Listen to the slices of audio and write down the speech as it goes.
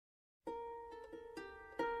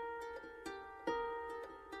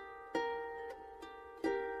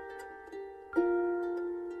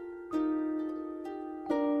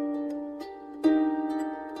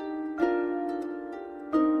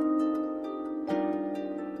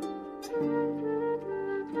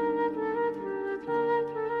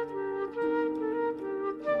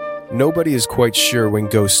Nobody is quite sure when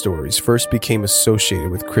ghost stories first became associated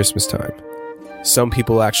with Christmas time. Some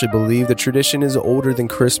people actually believe the tradition is older than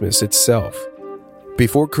Christmas itself.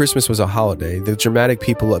 Before Christmas was a holiday, the Germanic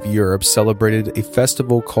people of Europe celebrated a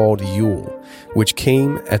festival called Yule, which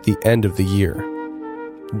came at the end of the year.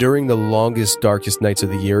 During the longest, darkest nights of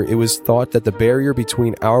the year, it was thought that the barrier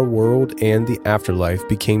between our world and the afterlife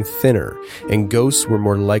became thinner, and ghosts were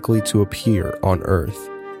more likely to appear on Earth.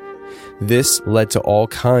 This led to all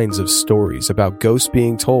kinds of stories about ghosts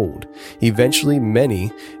being told. Eventually,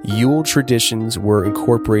 many Yule traditions were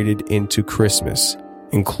incorporated into Christmas,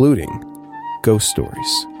 including ghost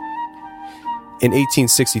stories. In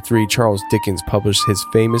 1863, Charles Dickens published his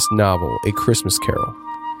famous novel, A Christmas Carol.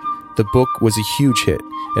 The book was a huge hit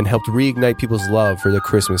and helped reignite people's love for the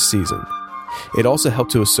Christmas season. It also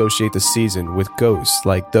helped to associate the season with ghosts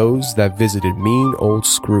like those that visited mean old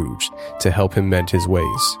Scrooge to help him mend his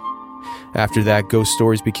ways. After that, ghost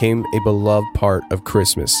stories became a beloved part of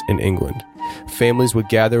Christmas in England. Families would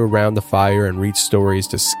gather around the fire and read stories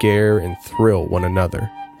to scare and thrill one another.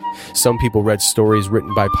 Some people read stories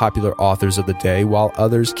written by popular authors of the day, while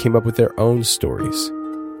others came up with their own stories.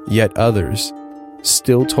 Yet others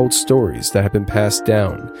still told stories that have been passed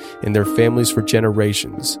down in their families for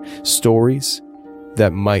generations, stories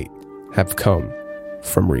that might have come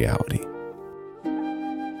from reality.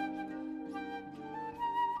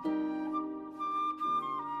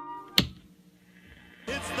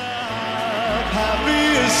 It's the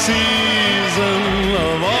happiest season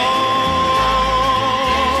of all.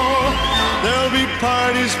 There'll be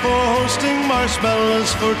parties for hosting,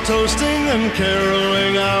 marshmallows for toasting, and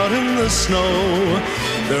caroling out in the snow.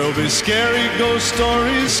 There'll be scary ghost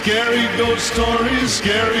stories, scary ghost stories,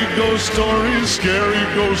 scary ghost stories, scary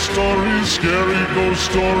ghost stories, scary ghost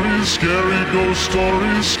stories, scary ghost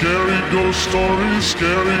stories, scary ghost stories,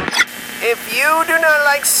 scary. If you do not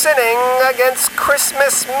like sinning against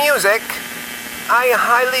Christmas music, I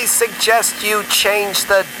highly suggest you change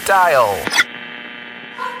the dial.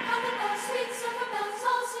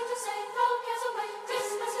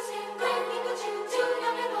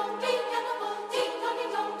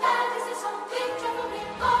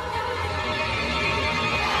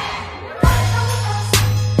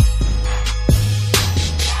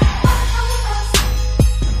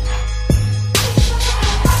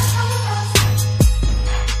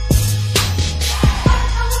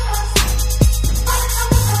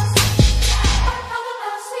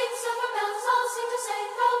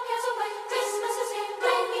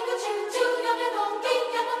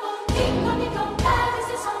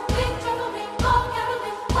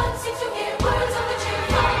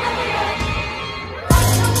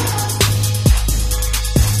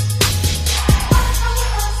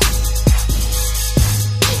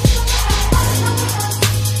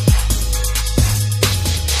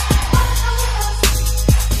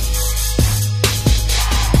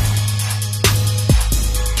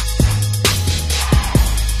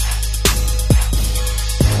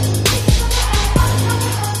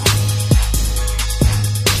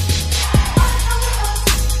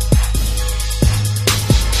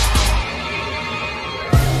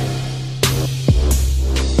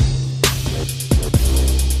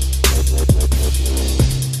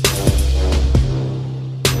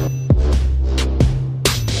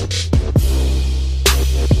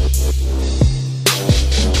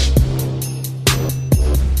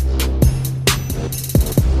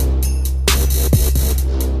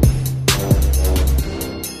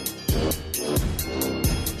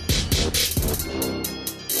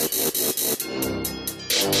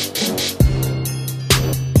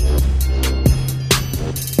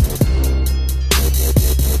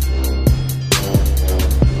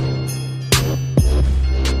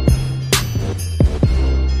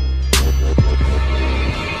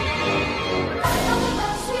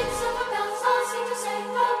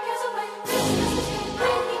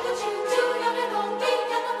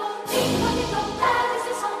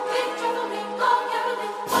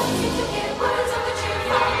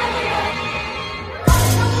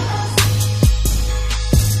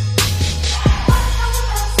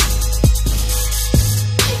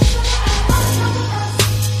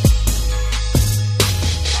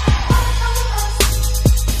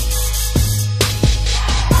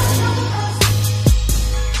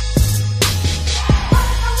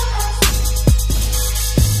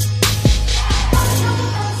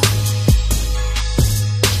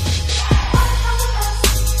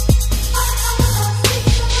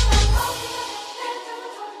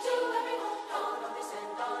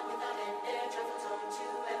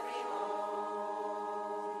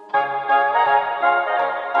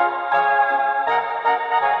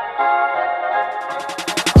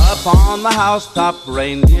 on the housetop,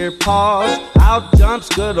 reindeer paws. Out jumps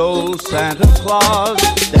good old Santa Claus.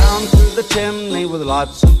 Down through the chimney with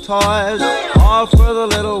lots of toys, all for the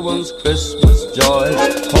little ones' Christmas joys.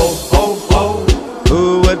 Ho, ho, ho,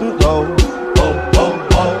 who wouldn't go? Ho, ho,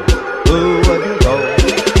 ho, who wouldn't go?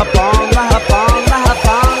 Up on the, up on the, up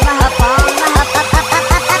on the, up on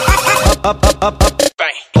the, up,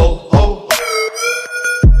 bang. Ho, ho, ho,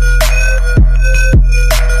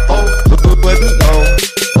 who wouldn't go?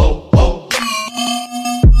 Ho, ho,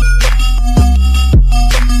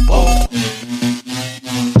 ho,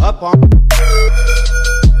 up on.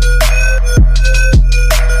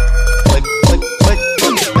 Click, click, click,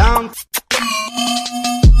 down.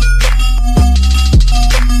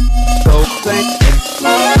 So think.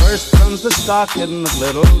 First comes the stocking of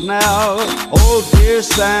little Nell. Oh dear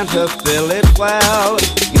Santa, fill it well.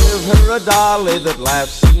 Give her a dolly that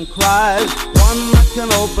laughs and cries, one that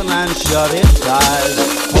can open and shut its eyes.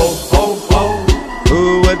 Ho, ho, ho,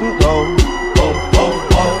 who wouldn't go? Ho, ho,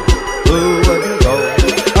 ho, who wouldn't go?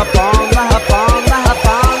 Up on the, up on the, up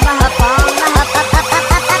on the, up on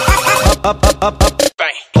the, up,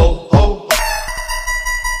 bang. Ho, ho,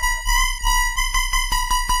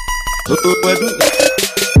 who wouldn't go?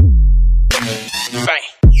 Bang.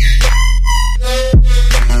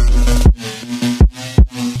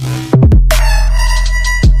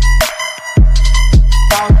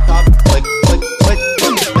 Up, click, click, click,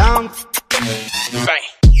 down. Bang.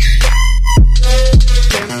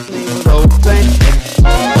 So think.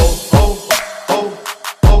 Ho, ho, ho,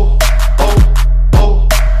 ho, ho, ho,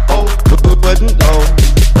 ho, who wouldn't go?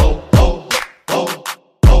 Ho, ho, ho,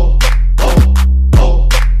 ho, ho, ho,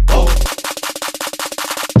 ho.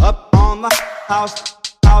 Up on the house,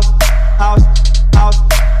 house, house, house,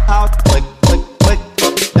 house, click, click, click,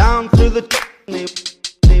 down through the chimney,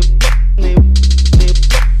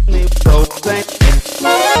 so think.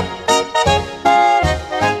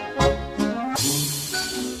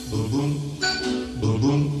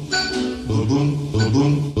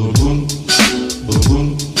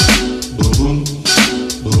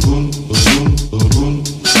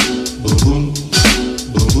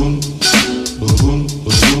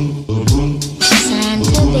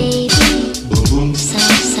 Santa baby,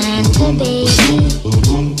 Santa baby,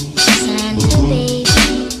 Santa baby,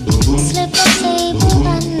 slip a sable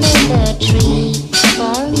under the tree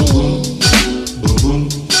for me.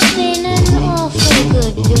 Been an awful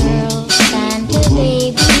good girl, Santa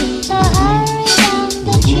baby, so hurry down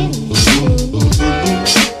the chimney tonight.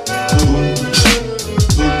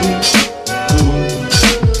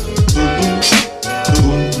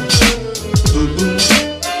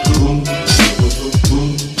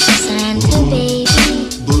 Santa baby,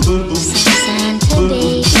 Santa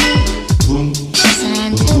baby,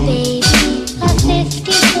 Santa baby, a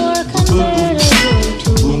 54 convertible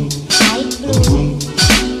to light blue.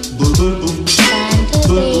 Santa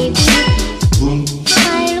baby,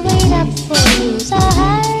 I'll wait up for you, so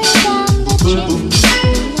hurry down the chimney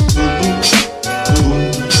tonight.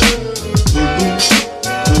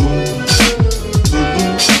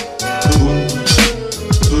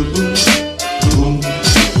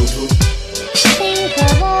 Think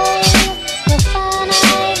of all the fun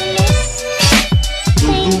I've missed.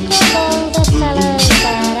 Think of all the fellas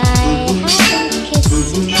that I haven't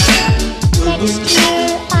kissed. Next year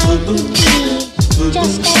I could be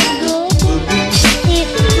just as good if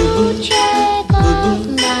you check off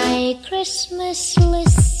my Christmas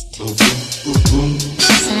list.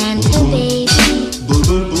 Santa baby,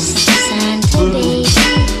 Santa baby,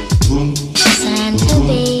 Santa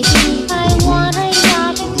baby, I want a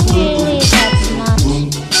yacht and really that's not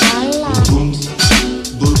a lot.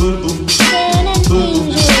 Been an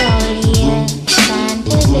angel all year,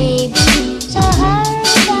 Santa baby, so hurry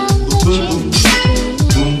down the chimney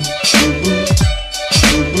tonight.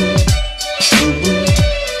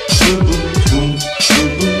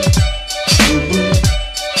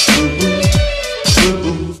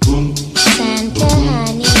 Santa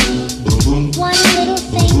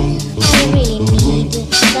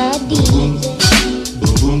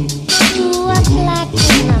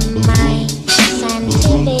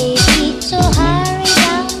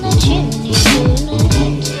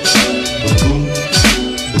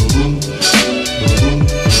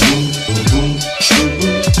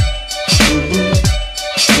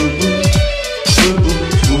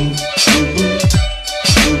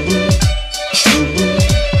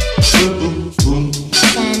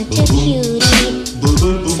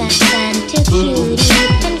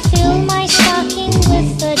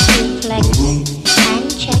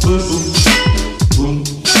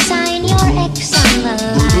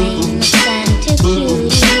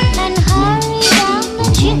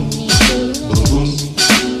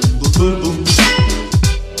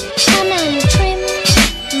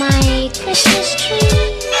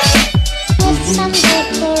some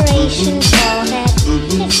decoration for that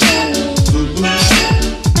Tiffany.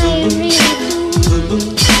 I really do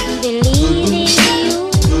believe in you.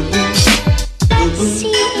 Let's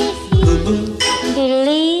see if you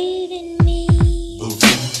believe in me.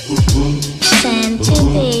 Santa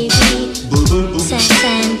baby,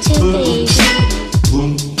 Santa baby,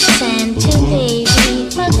 Santa baby,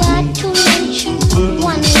 forgot to mention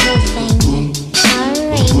one little thing. A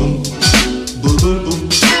ring.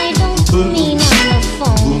 I don't mean on the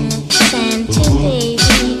phone, Santa baby,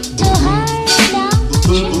 to hurry down the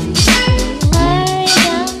chimney, hurry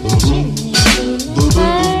down the chimney,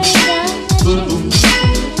 hurry down the chimney,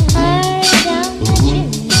 hurry down the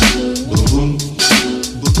chimney.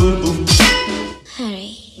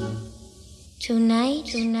 Hurry. Tonight.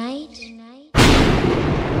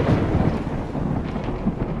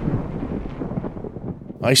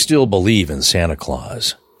 I still believe in Santa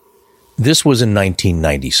Claus. This was in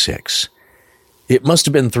 1996. It must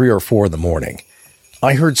have been 3 or 4 in the morning.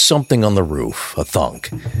 I heard something on the roof, a thunk,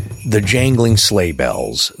 the jangling sleigh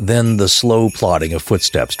bells, then the slow plodding of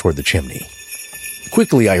footsteps toward the chimney.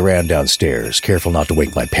 Quickly I ran downstairs, careful not to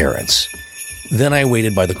wake my parents. Then I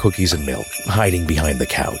waited by the cookies and milk, hiding behind the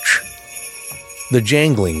couch. The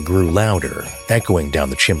jangling grew louder, echoing down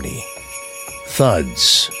the chimney.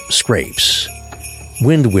 Thuds, scrapes.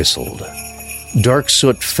 Wind whistled. Dark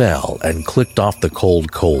soot fell and clicked off the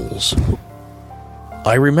cold coals.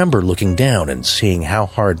 I remember looking down and seeing how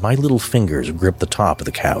hard my little fingers gripped the top of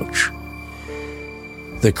the couch.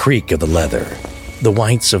 The creak of the leather, the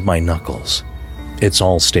whites of my knuckles. It's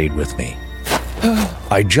all stayed with me.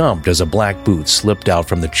 I jumped as a black boot slipped out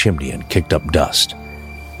from the chimney and kicked up dust.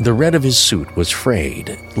 The red of his suit was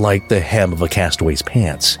frayed, like the hem of a castaway's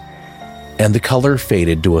pants, and the color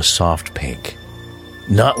faded to a soft pink.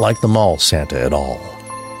 Not like the mall Santa at all.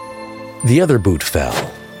 The other boot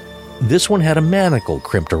fell. This one had a manacle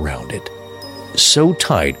crimped around it, so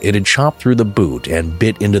tight it had chopped through the boot and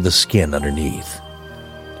bit into the skin underneath.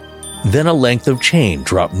 Then a length of chain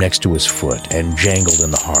dropped next to his foot and jangled in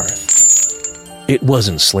the hearth. It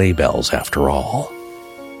wasn't sleigh bells after all.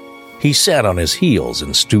 He sat on his heels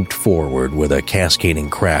and stooped forward with a cascading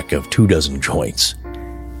crack of 24 joints.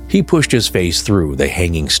 He pushed his face through the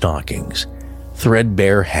hanging stockings,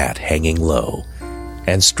 threadbare hat hanging low,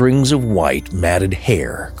 and strings of white, matted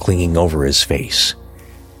hair clinging over his face.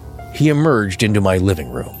 He emerged into my living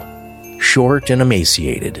room, short and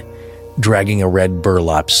emaciated, dragging a red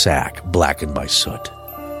burlap sack blackened by soot.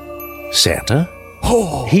 Santa?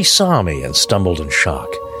 Oh! He saw me and stumbled in shock.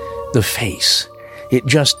 The face,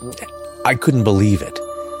 I couldn't believe it.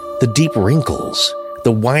 The deep wrinkles,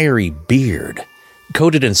 the wiry beard,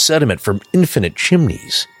 coated in sediment from infinite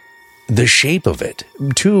chimneys. The shape of it,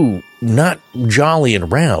 too, not jolly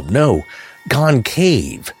and round, no,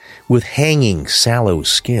 concave, with hanging, sallow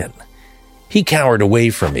skin. He cowered away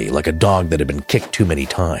from me like a dog that had been kicked too many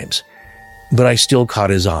times. But I still caught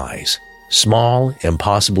his eyes, small,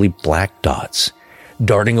 impossibly black dots,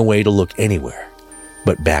 darting away to look anywhere,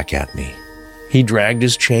 but back at me. He dragged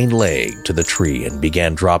his chained leg to the tree and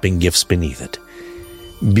began dropping gifts beneath it.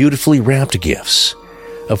 Beautifully wrapped gifts,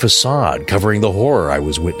 a facade covering the horror I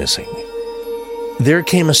was witnessing. There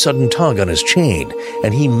came a sudden tug on his chain,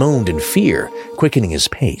 and he moaned in fear, quickening his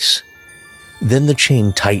pace. Then the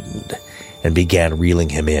chain tightened and began reeling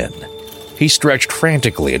him in. He stretched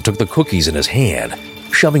frantically and took the cookies in his hand,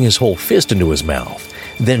 shoving his whole fist into his mouth,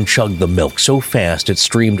 then chugged the milk so fast it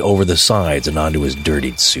streamed over the sides and onto his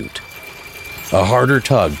dirtied suit. A harder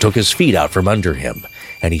tug took his feet out from under him,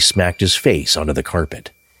 and he smacked his face onto the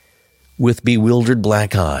carpet. With bewildered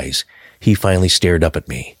black eyes, he finally stared up at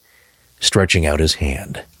me, stretching out his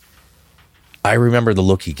hand. I remember the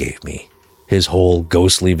look he gave me, his whole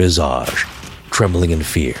ghostly visage, trembling in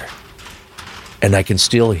fear. And I can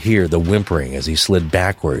still hear the whimpering as he slid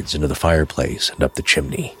backwards into the fireplace and up the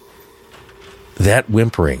chimney. That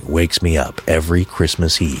whimpering wakes me up every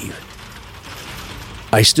Christmas Eve.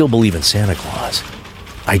 I still believe in Santa Claus.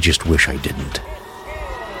 I just wish I didn't.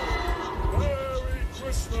 Merry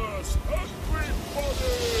Christmas, everybody!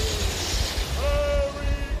 Merry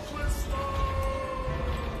Christmas!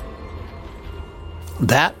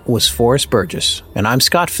 That was Forrest Burgess, and I'm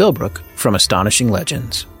Scott Philbrook from Astonishing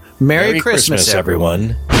Legends. Merry Christmas,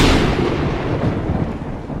 everyone.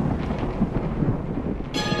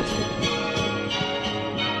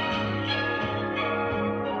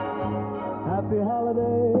 Happy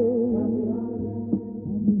holidays.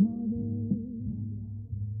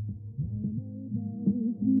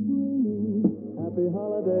 Happy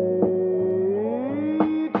holidays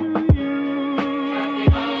to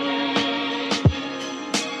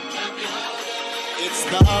you. It's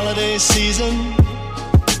the holiday season,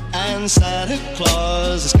 and Santa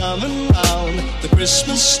Claus is coming round. The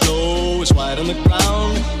Christmas snow is white on the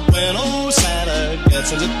ground. When old Santa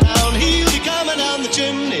gets into town, he'll be coming down the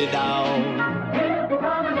chimney down.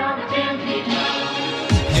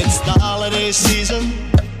 It's the holiday season,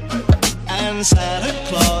 and Santa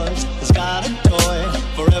Claus has got a toy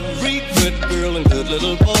for every good girl and good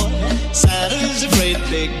little boy. Santa's a great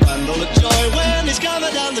big bundle of joy when he's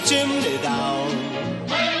coming down the chimney down.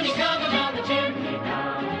 When he's coming down the chimney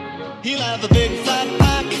down, he'll have a big flat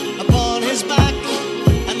pack upon his back,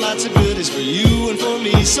 and lots of goodies for you and for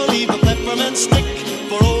me. So leave a peppermint stick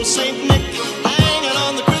for old Saint Nick hanging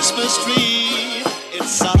on the Christmas tree.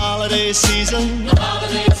 It's the holiday season,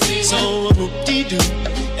 so whoop-dee-doo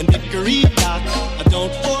and dickory-dock.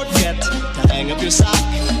 Don't forget to hang up your sock,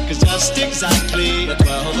 'cause just exactly at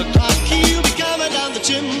 12 o'clock he'll be coming down the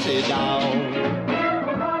chimney down.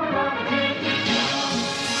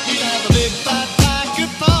 He'll have a big fat pack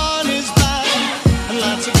upon his back, and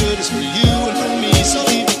lots of goodies for you and for me. So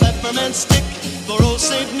leave a peppermint stick for old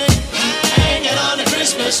Saint Nick hanging on the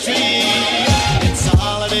Christmas tree. It's the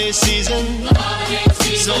holiday season,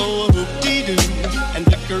 so whoop-dee-doo and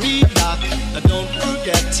dickory-dock. Don't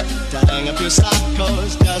forget to hang up your sock,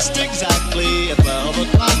 'cause just exactly at 12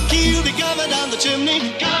 o'clock he'll be coming down the chimney,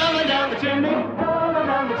 coming down the chimney, coming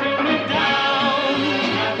down the chimney down.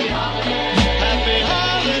 Happy holiday, happy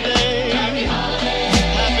holiday, happy holiday,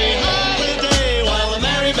 happy holiday, while the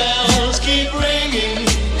merry bells keep ringing.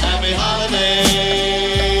 Happy holiday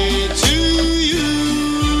to you.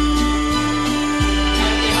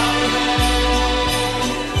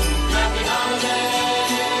 Happy holiday,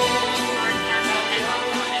 happy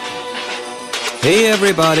holiday. Hey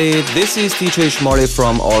everybody, this is DJ Schmolly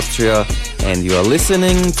from Austria, and you are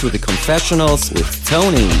listening to the Confessionals with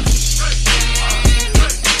Tony.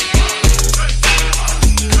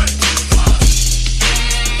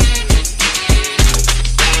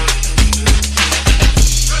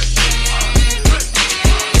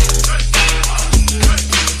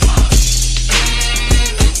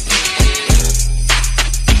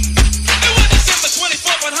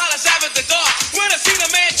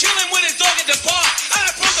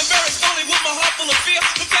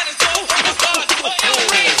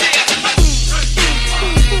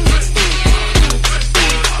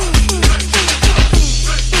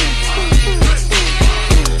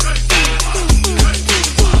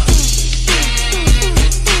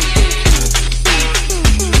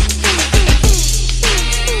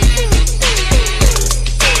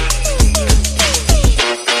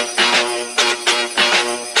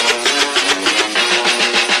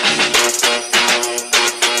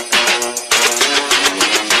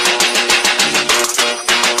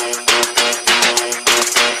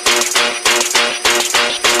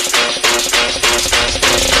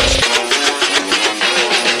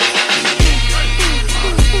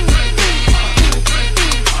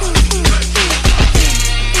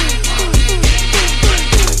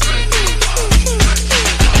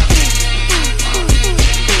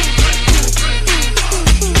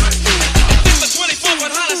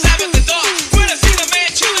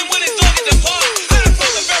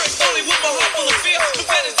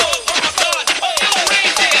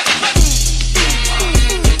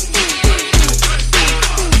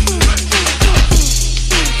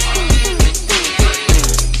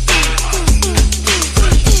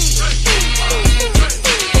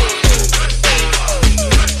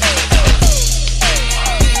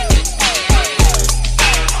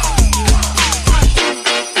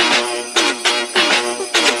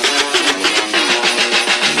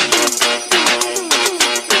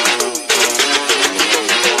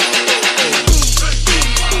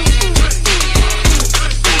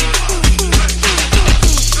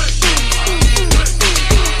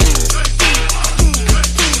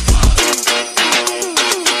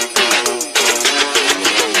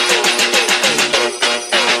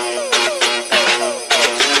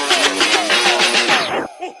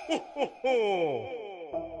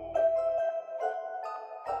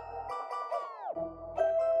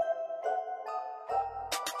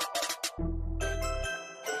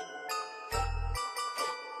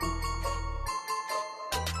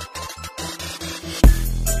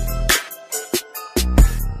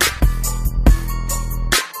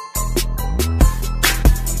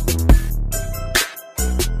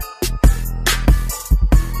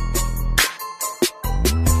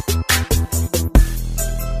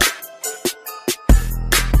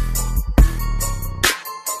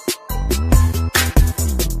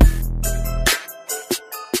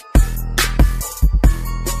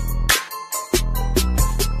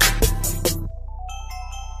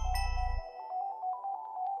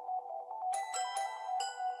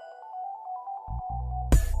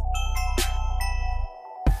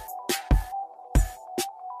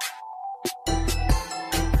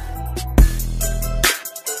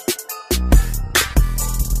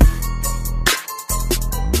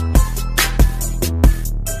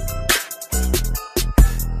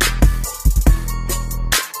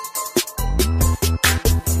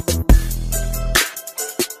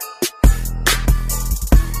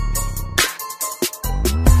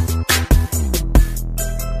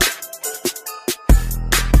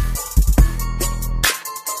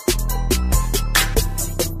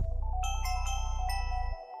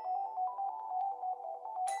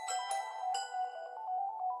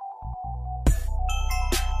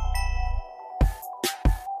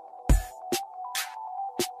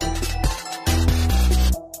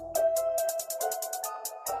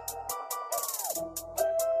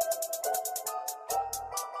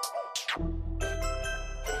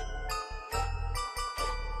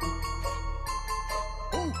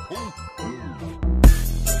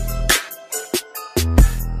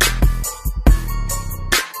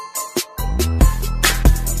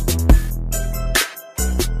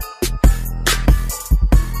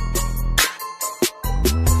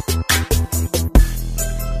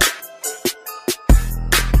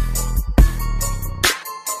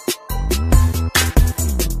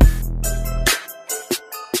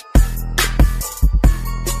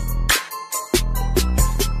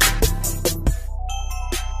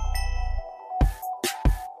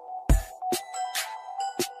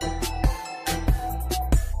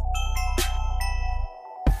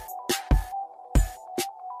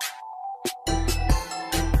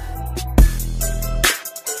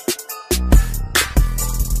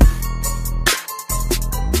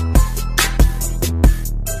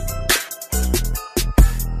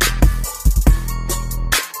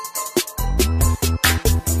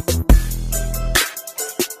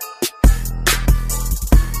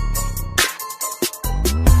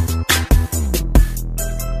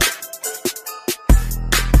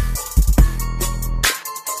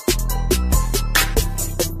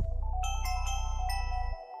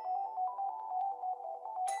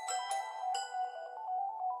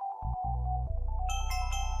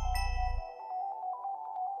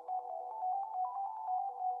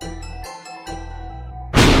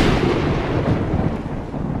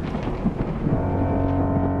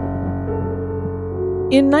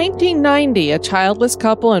 In 1990, a childless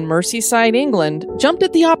couple in Merseyside, England, jumped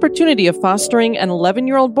at the opportunity of fostering an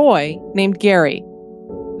 11-year-old boy named Gary.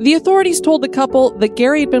 The authorities told the couple that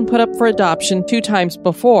Gary had been put up for adoption 2 times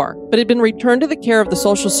before, but had been returned to the care of the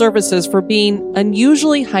social services for being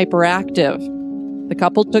unusually hyperactive. The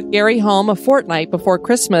couple took Gary home a fortnight before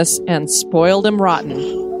Christmas and spoiled him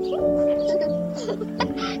rotten.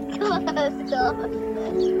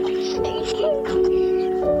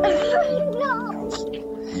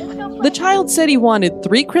 The child said he wanted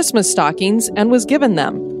 3 Christmas stockings and was given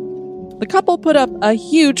them. The couple put up a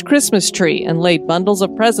huge Christmas tree and laid bundles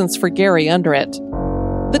of presents for Gary under it.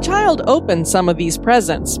 The child opened some of these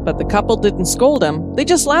presents, but the couple didn't scold him. They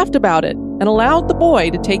just laughed about it and allowed the boy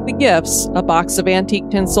to take the gifts, a box of antique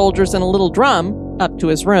tin soldiers and a little drum, up to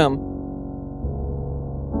his room.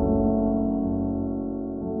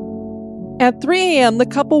 At 3 a.m., the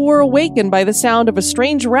couple were awakened by the sound of a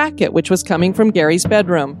strange racket which was coming from Gary's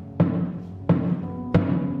bedroom.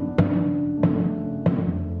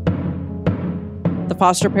 The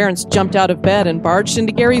foster parents jumped out of bed and barged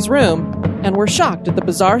into Gary's room and were shocked at the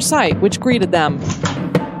bizarre sight which greeted them.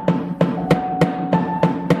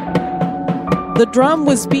 The drum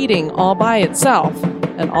was beating all by itself,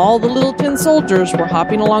 and all the little tin soldiers were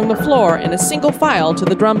hopping along the floor in a single file to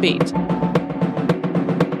the drum beat.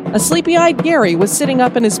 A sleepy-eyed Gary was sitting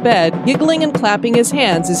up in his bed, giggling and clapping his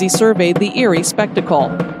hands as he surveyed the eerie spectacle.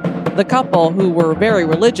 The couple, who were very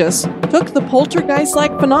religious, took the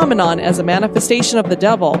poltergeist-like phenomenon as a manifestation of the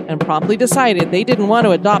devil and promptly decided they didn't want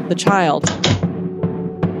to adopt the child.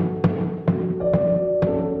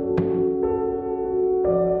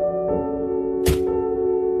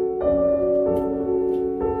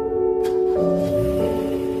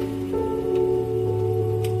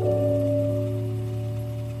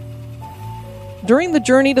 During the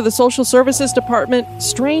journey to the social services department,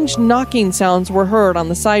 strange knocking sounds were heard on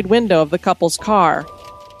the side window of the couple's car.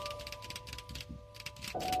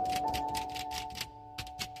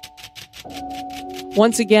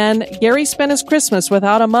 Once again, Gary spent his Christmas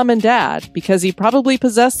without a mom and dad because he probably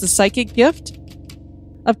possessed the psychic gift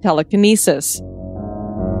of telekinesis,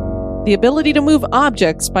 the ability to move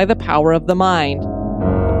objects by the power of the mind.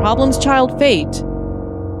 The problem's child fate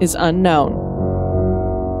is unknown.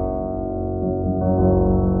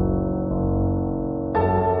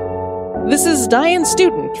 This is Diane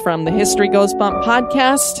Student from the History Goes Bump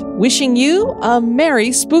podcast, wishing you a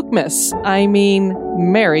Merry Spookmas. I mean,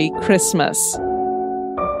 Merry Christmas.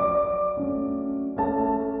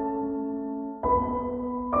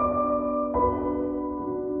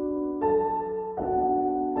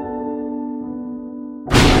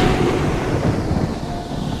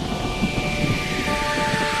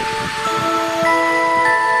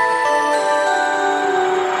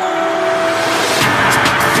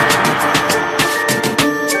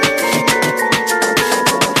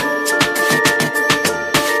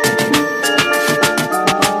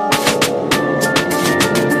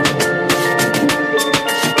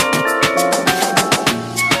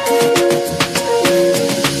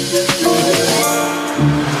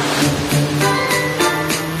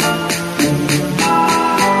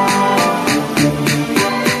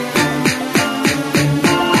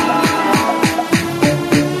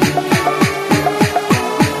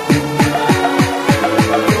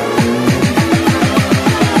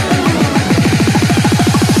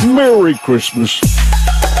 Merry Christmas.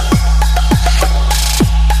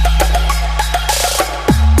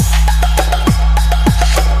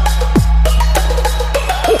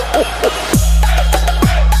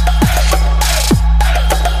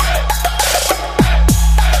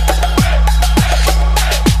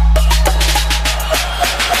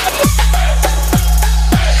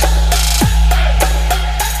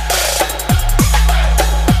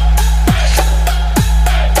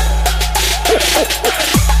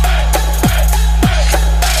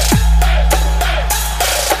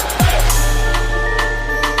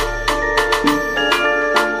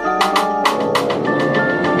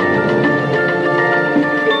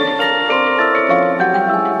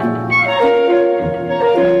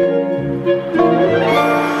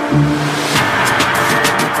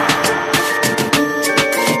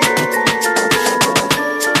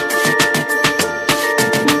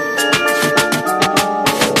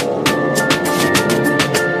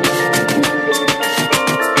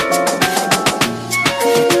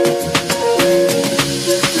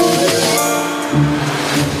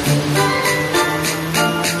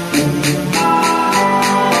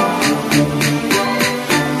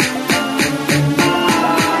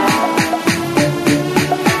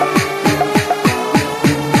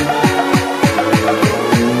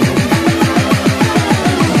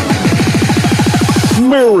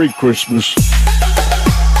 Merry Christmas.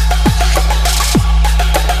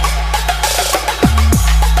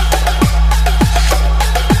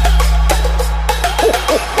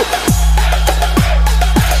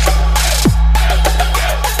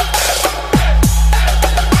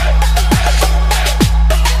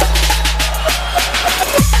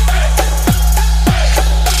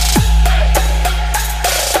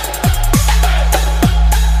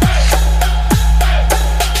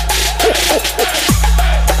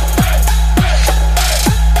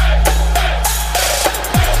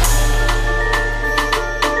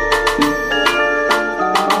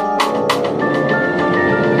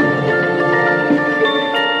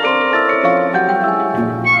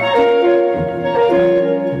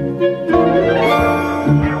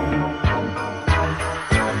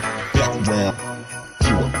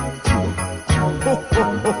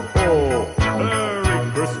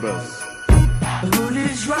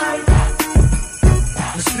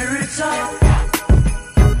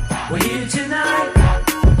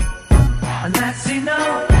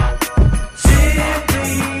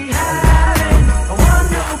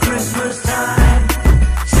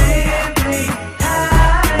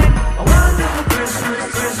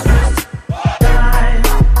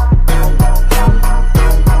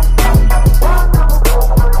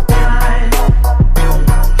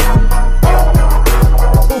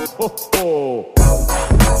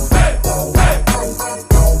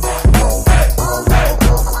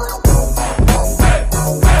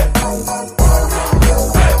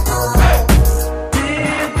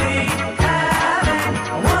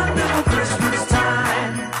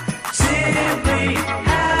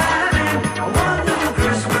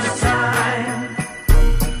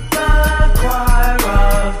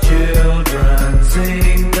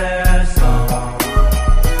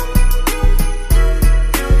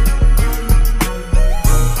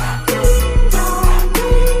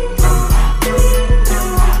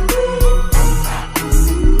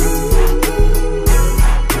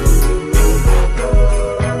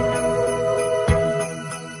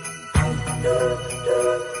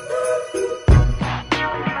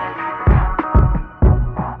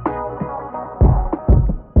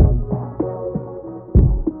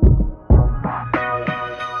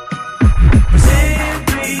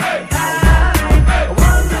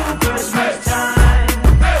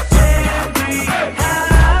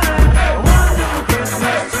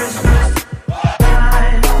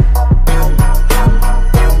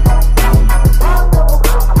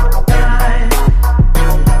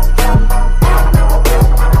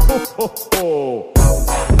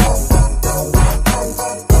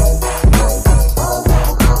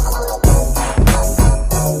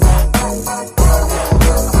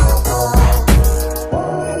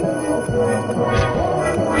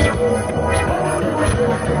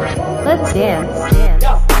 Let's dance.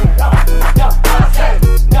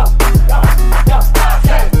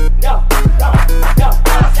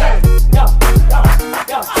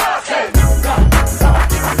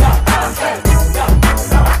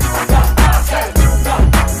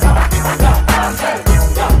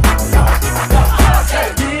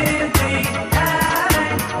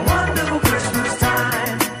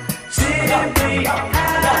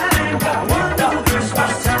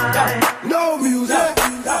 No music,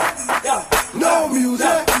 no music.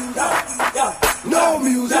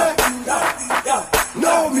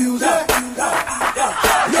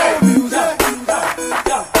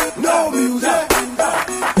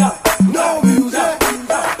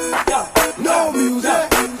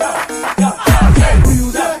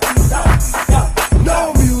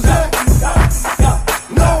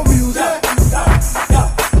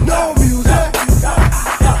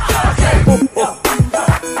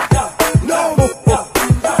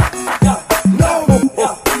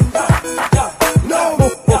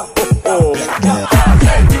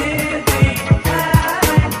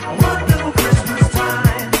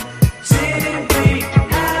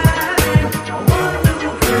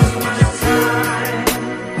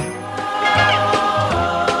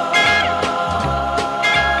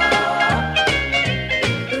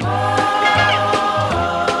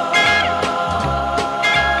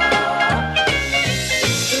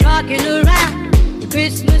 Rocking around the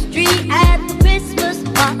Christmas tree at the Christmas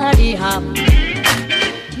party hop.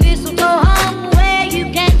 Mistletoe hung where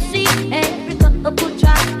you can see every couple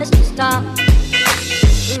tries to stop.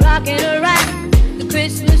 Rocking around the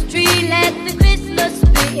Christmas tree, let the Christmas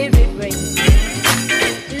spirit ring.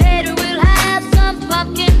 Later we'll have some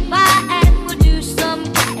pumpkin pie and we'll do some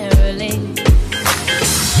caroling.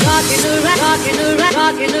 Rocking around, rocking around,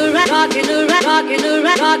 rocking around, rocking around, rocking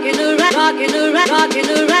around, rocking around, rocking around, rocking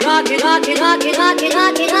around, rocking, rocking, rocking, rocking,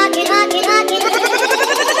 rocking, rocking, rocking, rocking.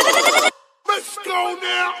 Let's go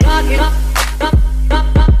now. Rocking up.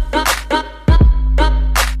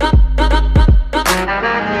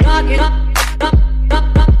 Rocking up.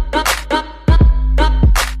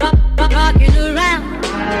 Rocking around.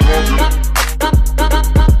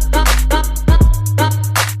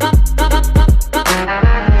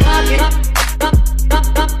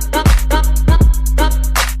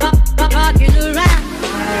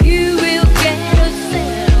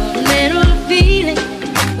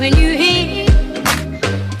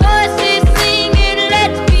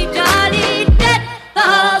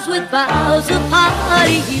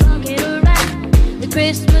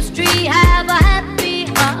 Christmas tree, have a happy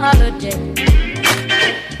holiday.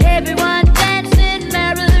 Everyone dancing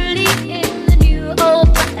merrily in the new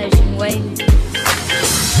old-fashioned way.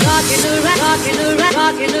 Rocking around, rocking around,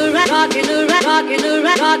 rocking around, rocking around, rocking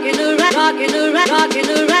around, rocking around, rocking around, rocking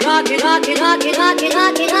around, rocking, rocking, rocking, rocking,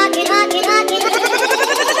 rocking, rocking, rocking, rocking.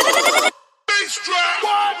 Bass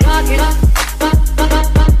drop. Rocking up.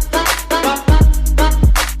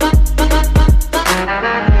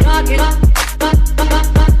 Rocking up.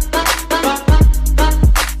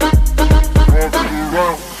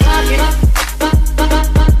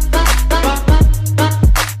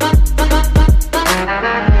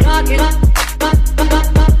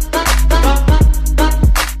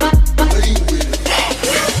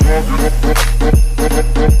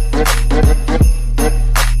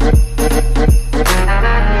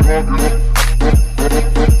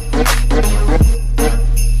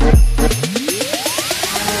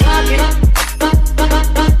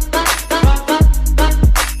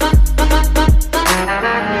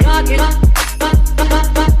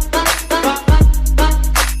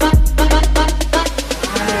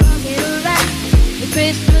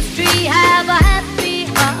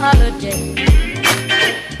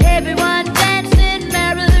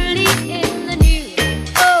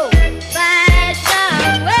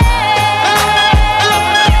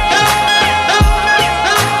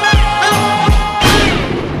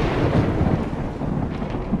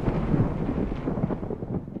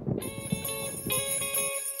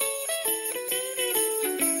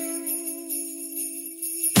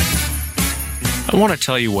 I want to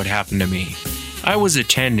tell you what happened to me. I was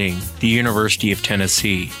attending the University of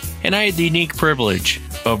Tennessee, and I had the unique privilege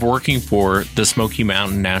of working for the Smoky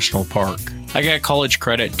Mountain National Park. I got college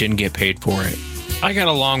credit, didn't get paid for it. I got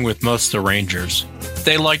along with most of the rangers.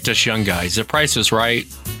 They liked us young guys. The price was right,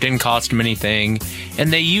 didn't cost them anything,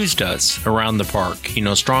 and they used us around the park. You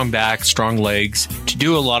know, strong backs, strong legs, to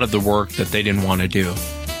do a lot of the work that they didn't want to do.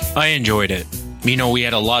 I enjoyed it. You know, we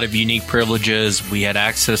had a lot of unique privileges. We had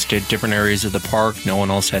access to different areas of the park no one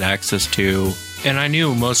else had access to. And I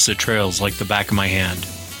knew most of the trails like the back of my hand.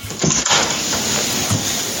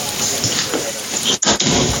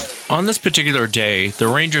 On this particular day, the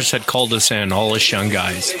rangers had called us in, all us young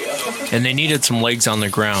guys, and they needed some legs on the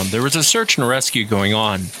ground. There was a search and rescue going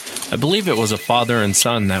on. I believe it was a father and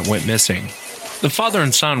son that went missing. The father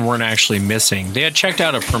and son weren't actually missing. They had checked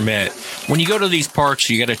out a permit. When you go to these parks,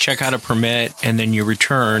 you got to check out a permit, and then you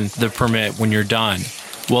return the permit when you're done.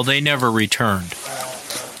 Well, they never returned.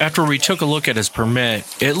 After we took a look at his permit,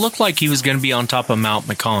 it looked like he was going to be on top of Mount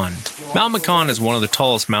Macon. Mount Macon is one of the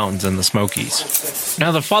tallest mountains in the Smokies.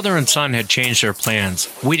 Now, the father and son had changed their plans.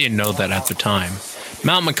 We didn't know that at the time.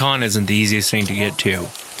 Mount Macon isn't the easiest thing to get to.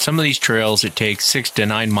 Some of these trails, it takes 6 to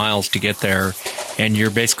 9 miles to get there, and you're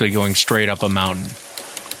basically going straight up a mountain.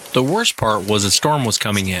 The worst part was a storm was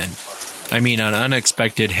coming in. I mean, an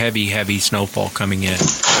unexpected heavy snowfall coming in.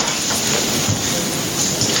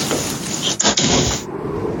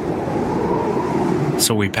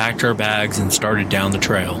 So we packed our bags and started down the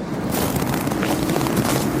trail.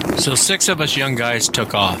 So 6 of us young guys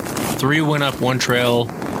took off. 3 went up one trail,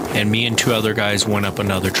 and me and 2 other guys went up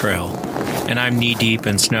another trail. And I'm knee-deep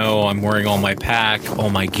in snow. I'm wearing all my pack, all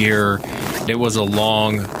my gear. It was a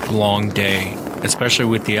long, long day, especially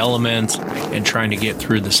with the elements and trying to get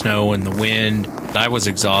through the snow and the wind. I was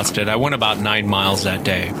exhausted. I went about 9 miles that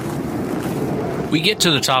day. We get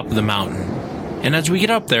to the top of the mountain, and as we get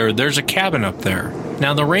up there, there's a cabin up there.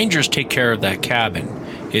 Now, the rangers take care of that cabin.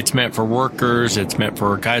 It's meant for workers, it's meant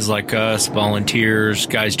for guys like us, volunteers,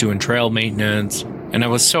 guys doing trail maintenance, and I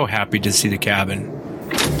was so happy to see the cabin.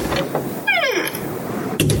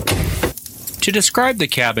 To describe the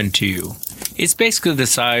cabin to you, it's basically the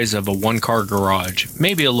size of a one-car garage,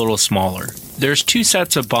 maybe a little smaller. There's 2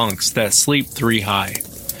 sets of bunks that sleep 3 high.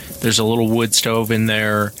 There's a little wood stove in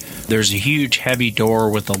there. There's a huge heavy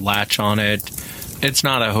door with a latch on it. It's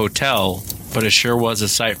not a hotel, but it sure was a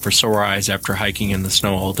sight for sore eyes after hiking in the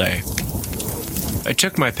snow all day. I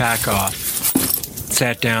took my pack off,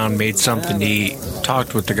 sat down, made something to eat,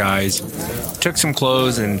 talked with the guys, took some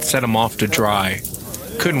clothes and set them off to dry.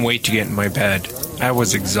 Couldn't wait to get in my bed. I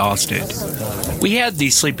was exhausted. We had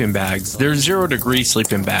these sleeping bags. They're 0-degree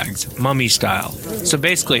sleeping bags, mummy style. So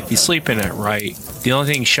basically, if you sleep in it right, the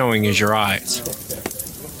only thing showing is your eyes.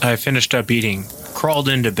 I finished up eating, crawled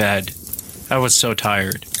into bed. I was so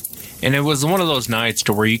tired. And it was one of those nights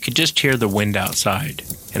to where you could just hear the wind outside.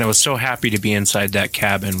 And I was so happy to be inside that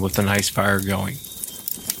cabin with a nice fire going.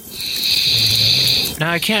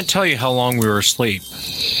 Now, I can't tell you how long we were asleep.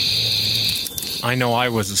 I know I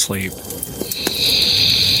was asleep.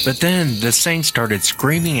 But then this thing started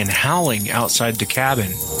screaming and howling outside the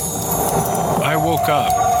cabin. I woke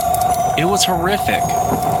up. It was horrific.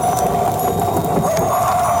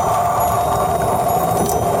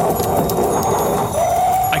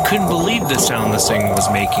 I couldn't believe the sound this thing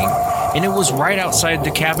was making, and it was right outside the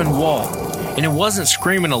cabin wall. And it wasn't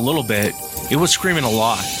screaming a little bit, it was screaming a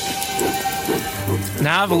lot.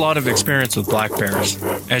 Now, I have a lot of experience with black bears,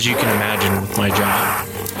 as you can imagine with my job.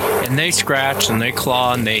 And they scratch and they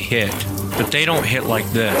claw and they hit, but they don't hit like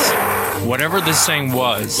this. Whatever this thing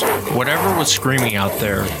was, whatever was screaming out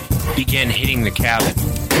there, began hitting the cabin.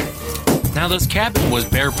 Now, this cabin was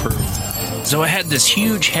bear-proof, so it had this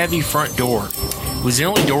huge, heavy front door. It was the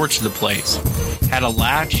only door to the place. It had a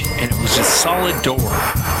latch, and it was a solid door.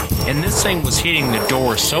 And this thing was hitting the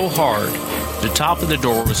door so hard, the top of the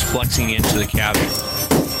door was flexing into the cabin.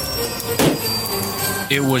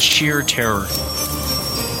 It was sheer terror.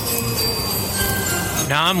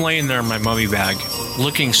 Now I'm laying there in my mummy bag.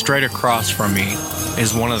 Looking straight across from me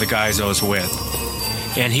is one of the guys I was with.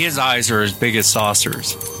 And his eyes are as big as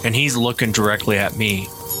saucers. And he's looking directly at me.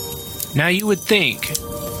 Now you would think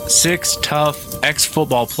 6 tough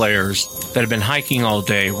ex-football players that have been hiking all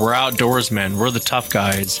day, we're outdoorsmen, we're the tough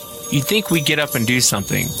guys. You'd think we'd get up and do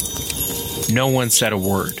something. No one said a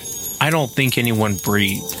word. I don't think anyone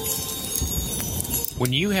breathed.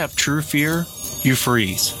 When you have true fear, you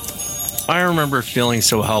freeze. I remember feeling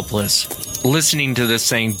so helpless, listening to this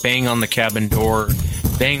thing bang on the cabin door,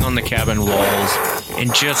 bang on the cabin walls,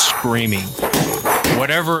 and just screaming.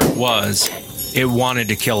 Whatever it was, it wanted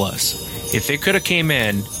to kill us. If it could have came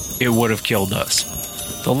in, it would have killed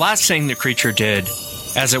us. The last thing the creature did,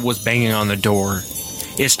 as it was banging on the door,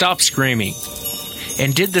 it stopped screaming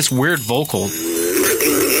and did this weird vocal.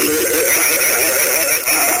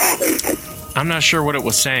 I'm not sure what it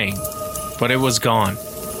was saying, but it was gone.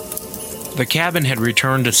 The cabin had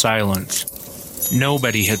returned to silence.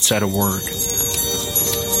 Nobody had said a word.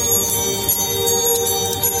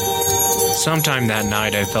 Sometime that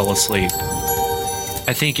night I fell asleep.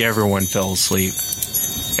 I think everyone fell asleep.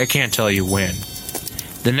 I can't tell you when.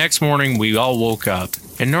 The next morning we all woke up,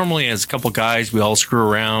 and normally as a couple guys we all screw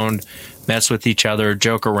around, mess with each other,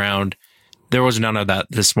 joke around. There was none of that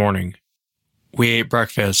this morning. We ate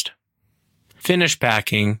breakfast. Finished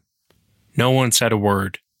packing. No one said a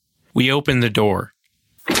word. We opened the door.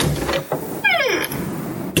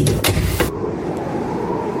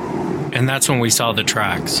 And that's when we saw the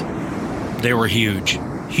tracks. They were huge.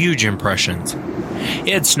 Huge impressions.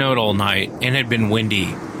 It had snowed all night and had been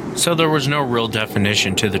windy, so there was no real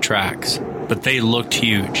definition to the tracks, but they looked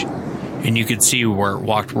huge, and you could see where it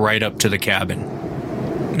walked right up to the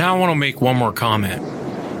cabin. Now I want to make one more comment.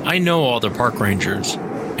 I know all the park rangers,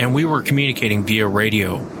 and we were communicating via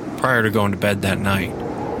radio prior to going to bed that night.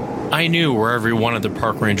 I knew where every one of the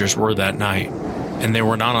park rangers were that night, and they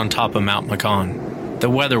were not on top of Mount Macon. The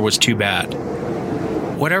weather was too bad.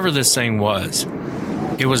 Whatever this thing was,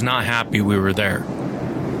 it was not happy we were there.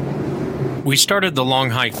 We started the long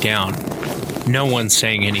hike down, no one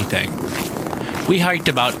saying anything. We hiked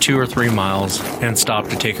about 2 or 3 miles and stopped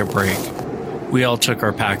to take a break. We all took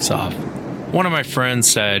our packs off. One of my friends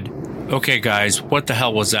said, "Okay guys, what the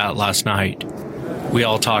hell was that last night?" We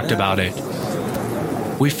all talked about it.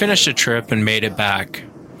 We finished the trip and made it back.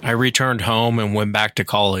 I returned home and went back to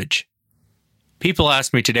college. People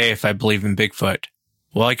ask me today if I believe in Bigfoot.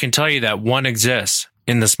 Well, I can tell you that one exists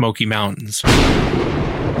in the Smoky Mountains.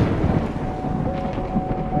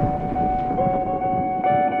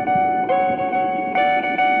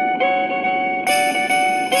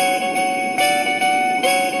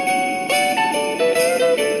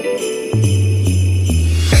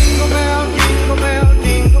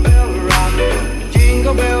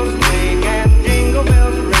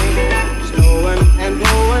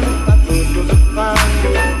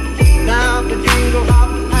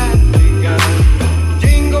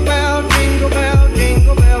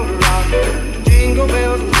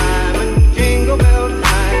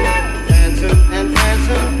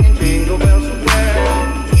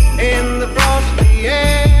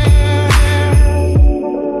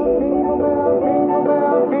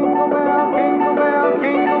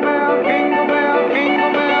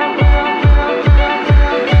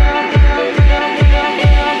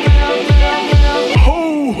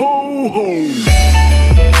 ho, ho.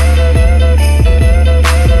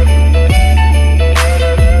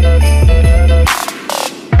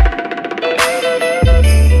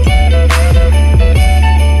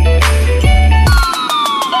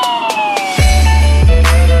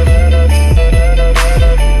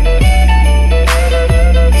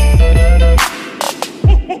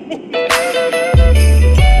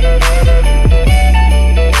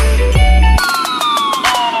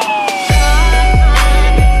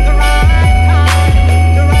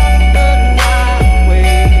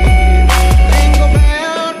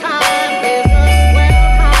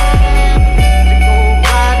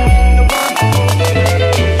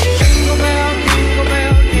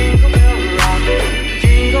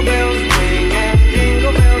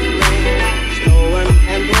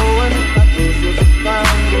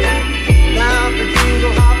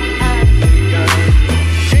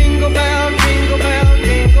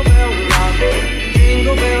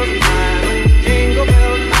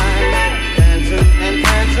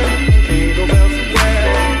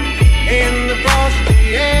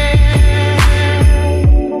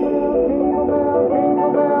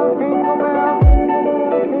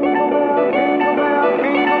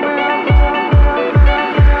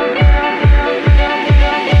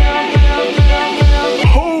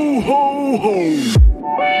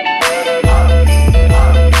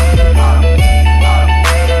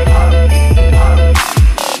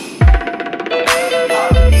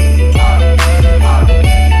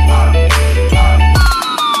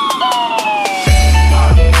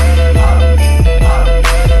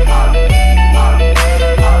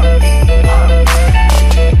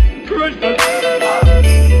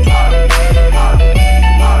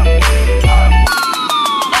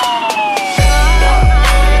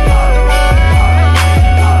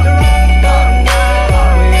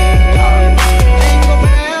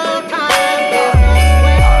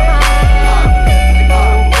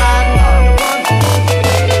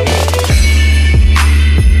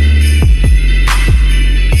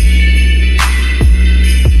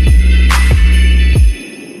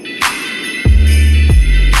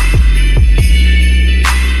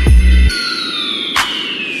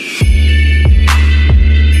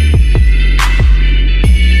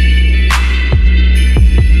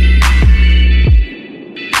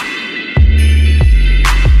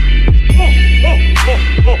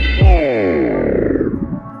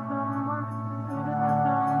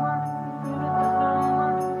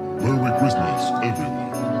 Merry Christmas,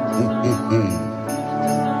 everyone. Ho, ho, ho.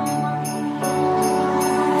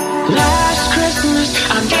 Last Christmas,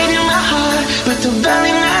 I gave you my heart, but the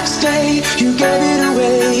very next day, you gave it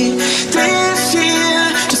away. This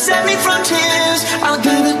year, to set me from tears, I'll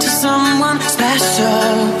give it to someone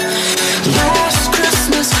special. Last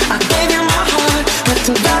Christmas, I gave you my heart, but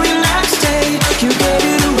the very next day, you gave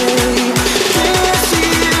it away. This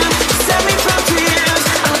year, to set me from tears,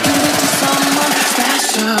 I'll give it to someone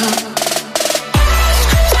special.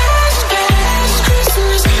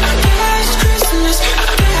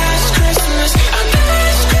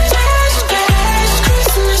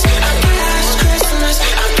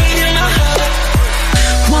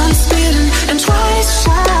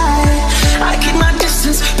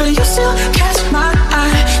 But you still catch my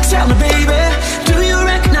eye. Tell me, baby, do you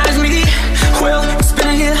recognize me? Well, it's been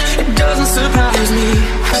a year, it doesn't surprise me.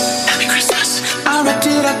 Happy Christmas. I wrapped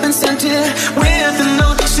it up and sent it with a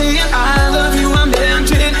note saying I love you, I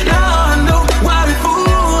meant it. Now I know what a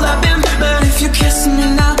fool I've been, but if you kiss me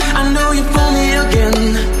now, I know you pull me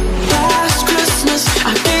again. Last Christmas,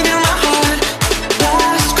 I gave you my heart.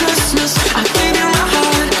 Last Christmas, I gave you my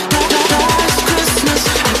heart. Last Christmas,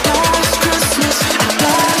 last Christmas.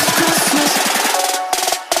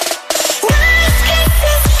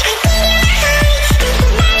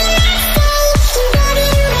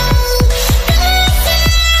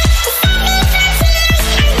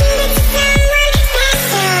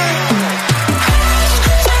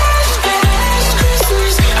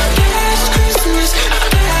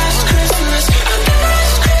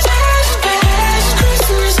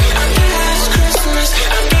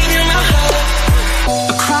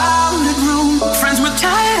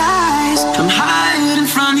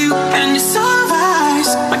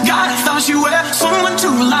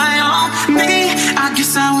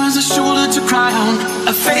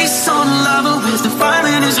 A face on a lover with the fire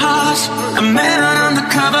in his heart. A man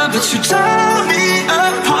undercover, but you tore me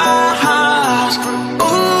apart.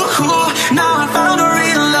 Ooh, now I found a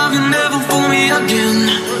real love, you never fool me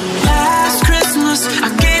again. Last Christmas, I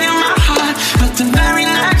gave you my heart, but the very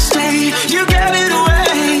next day, you gave it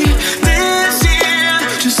away. This year,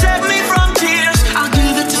 to set me from tears, I'll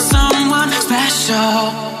give it to someone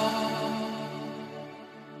special.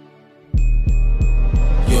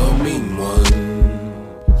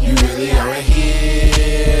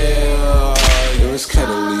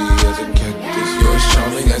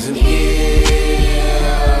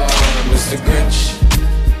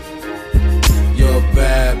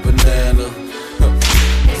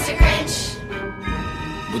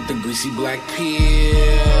 greasy black peel.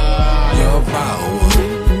 You're a wild one.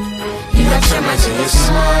 You got termites in your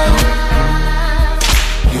smile.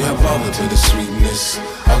 You have over to the sweetness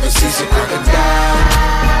of a seasick crocodile.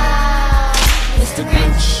 Mr.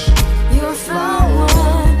 Grinch, you're a flower.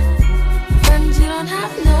 Friends you don't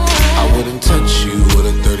have none. I wouldn't touch you with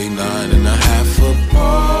a 39 and a half foot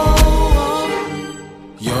pole.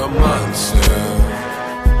 You're a monster.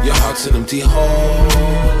 Your heart's an empty hole.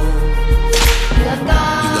 You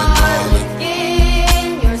got garlic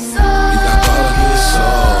in your soul. You got garlic in your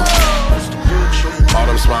soul. All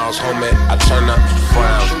them smiles, homie, I turn up,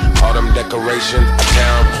 frown. All them decorations, I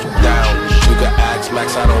down. You can ask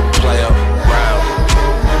Max, I don't play around.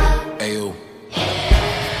 Ayo.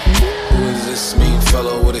 Who is this mean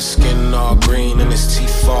fellow with his skin all green and his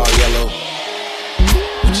teeth all yellow?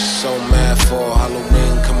 What you so mad for?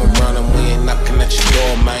 Halloween come around and we ain't knocking at your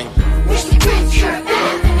door, man. Mr. Grinch, you're a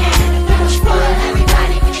bad banana. Don't spoil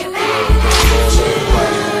everybody with your bad.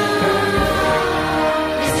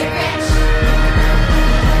 Mr. Grinch.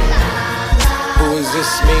 Who is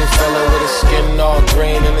this mean fellow with his skin all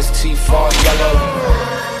green and his teeth all yellow?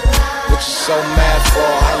 What you so mad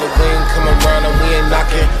for? Halloween come around and we ain't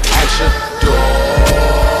knocking at your door.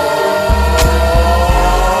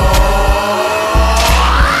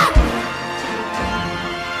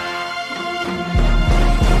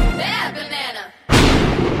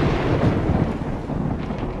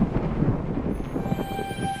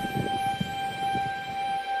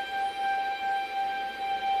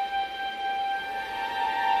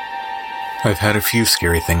 I've had a few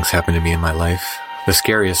scary things happen to me in my life, the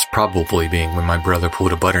scariest probably being when my brother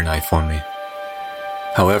pulled a butter knife on me.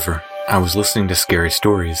 However, I was listening to scary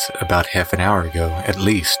stories about half an hour ago, at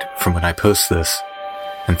least, from when I post this,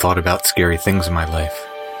 and thought about scary things in my life.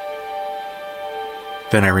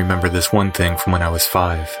 Then I remember this one thing from when I was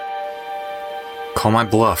 5. Call my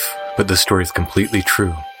bluff, but this story is completely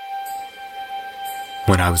true.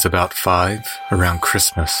 When I was about 5, around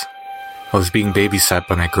Christmas, I was being babysat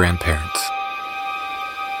by my grandparents.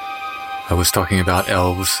 I was talking about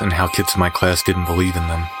elves and how kids in my class didn't believe in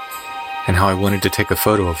them, and how I wanted to take a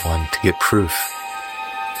photo of one to get proof.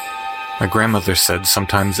 My grandmother said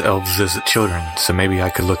sometimes elves visit children, so maybe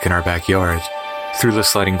I could look in our backyard, through the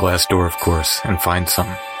sliding glass door of course, and find some.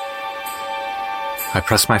 I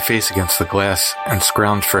pressed my face against the glass and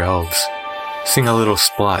scrounged for elves, seeing a little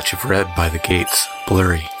splotch of red by the gates,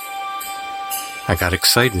 blurry. I got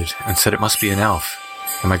excited and said it must be an elf,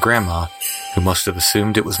 and my grandma, who must have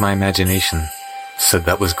assumed it was my imagination, said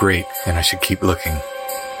that was great and I should keep looking.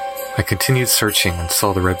 I continued searching and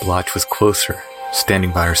saw the red blotch was closer,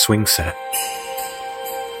 standing by our swing set.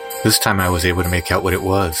 This time I was able to make out what it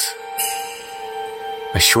was.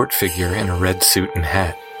 A short figure in a red suit and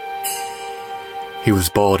hat. He was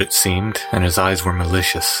bald, it seemed, and his eyes were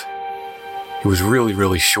malicious. He was really,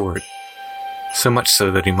 really short. So much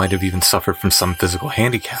so that he might have even suffered from some physical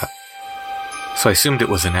handicap. So I assumed it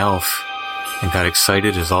was an elf, and got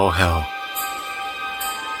excited as all hell.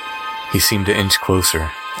 He seemed to inch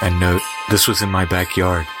closer, and note, this was in my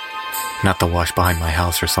backyard, not the wash behind my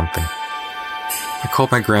house or something. I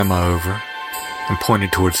called my grandma over, and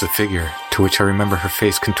pointed towards the figure, to which I remember her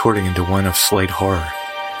face contorting into one of slight horror.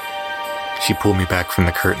 She pulled me back from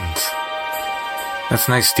the curtains. That's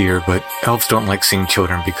nice, dear, but elves don't like seeing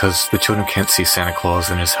children because the children can't see Santa Claus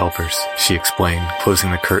and his helpers, she explained,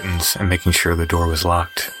 closing the curtains and making sure the door was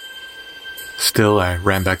locked. Still, I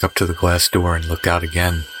ran back up to the glass door and looked out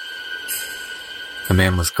again. The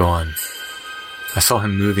man was gone. I saw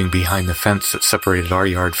him moving behind the fence that separated our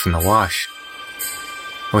yard from the wash.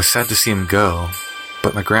 I was sad to see him go,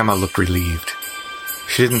 but my grandma looked relieved.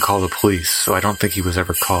 She didn't call the police, so I don't think he was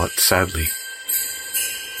ever caught, sadly.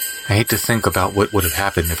 I hate to think about what would have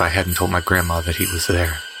happened if I hadn't told my grandma that he was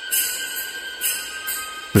there.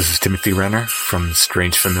 This is Timothy Renner from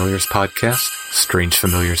Strange Familiars podcast,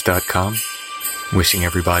 strangefamiliars.com, wishing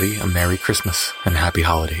everybody a Merry Christmas and Happy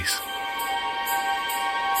Holidays.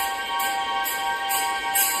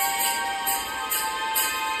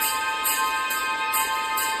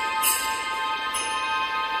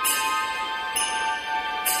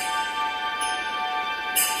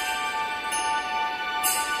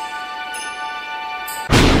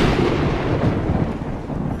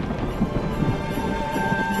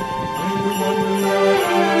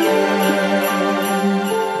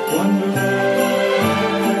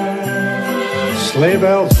 Sleigh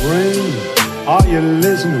bells ring, are you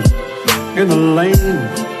listening? In the lane,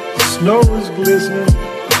 the snow is glistening.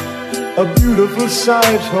 A beautiful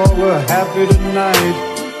sight, oh, we're happy tonight.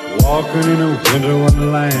 Walking in a winter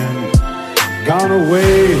wonderland. Gone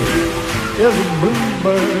away is a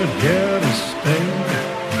bluebird here to stay.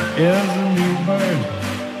 is a new bird.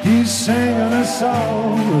 He's singing a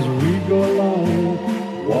song as we go along,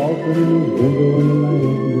 walking in the winter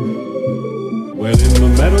wonderland. Well, in the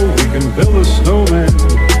meadow we can build a snowman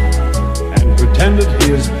and pretend that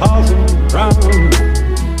he is Parson Brown.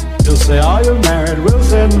 He'll say, are you married? We'll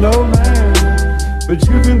say, no, man, but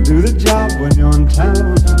you can do the job when you're in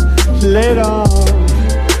town. Later on,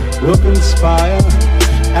 we'll conspire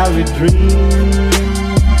as we dream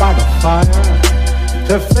by the fire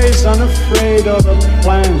to face unafraid all the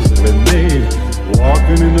plans that we made,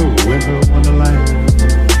 walking in the winter wonderland.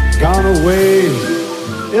 Gone away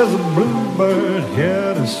is a bluebird,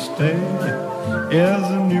 here to stay is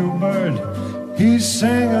a new bird. He's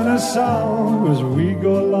singing a song as we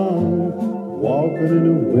go along, walking in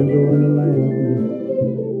the winter wonderland.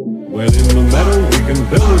 Well, in the meadow we can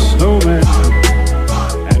build a snowman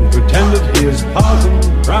and pretend that he is Parson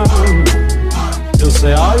Brown. He'll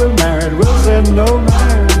say, are you married? We'll say, no,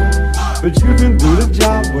 man, but you can do the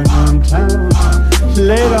job when you're in town.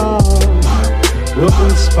 Later on, we'll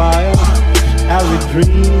conspire as we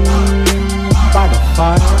dream by the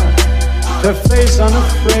fire to face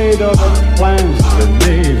unafraid all the plans that we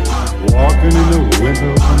made, walking in the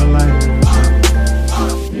winter wonderland.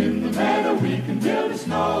 In the meadow we can build a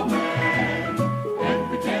snowman and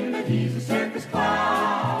pretend that he's a circus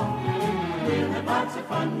clown. We'll have lots of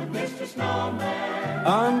fun with Mr. Snowman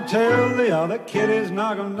until the other kiddies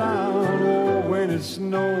knock him down. Oh, when it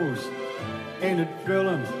snows, ain't it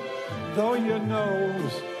thrilling? Though your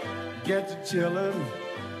nose gets chillin',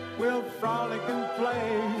 we'll frolic and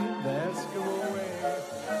play the Eskimo way.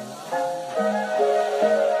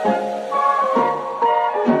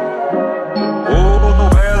 Oh, the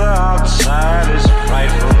weather outside is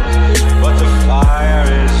frightful, but the fire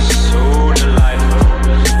is so delightful.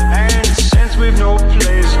 And since we've no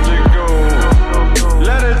place to go,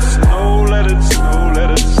 let it snow, let it snow, let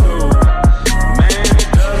it snow. Man,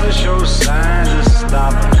 it doesn't show signs of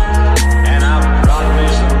stopping, and I brought me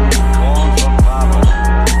some corn for Papa.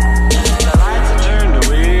 The lights are turned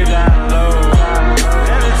way down low.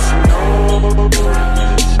 Let it snow,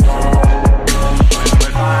 let it snow. When we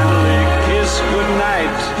finally kiss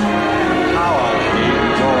goodnight, how I hate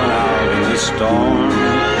going out in the storm.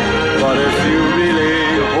 But if you really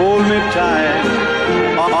hold me tight,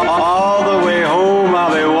 all the way home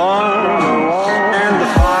I'll be warm. And the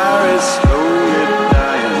fire is slowly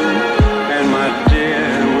dying, and my dear,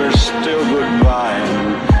 we're still goodbye.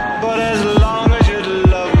 But as long as you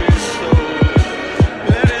love me so,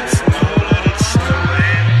 let it snow, let it snow,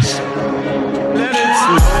 and let it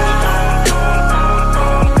snow.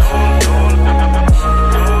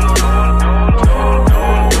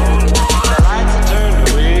 The lights are turned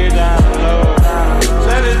way down low.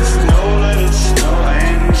 Let it snow, let it snow,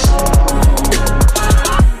 and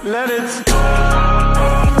let it snow.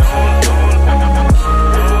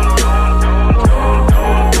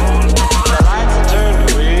 The lights are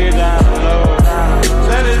turned way down low.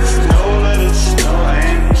 Let it snow, let it snow,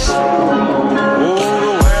 and oh,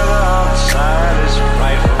 the weather outside is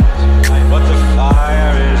frightful, but the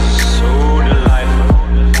fire is so delightful.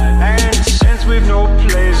 And since we've no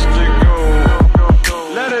place to go,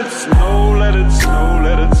 let it snow, let it snow,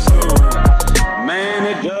 let it snow. Man,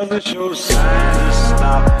 it doesn't show signs of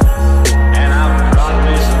stop, and I brought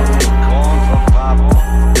me some corn for Papa.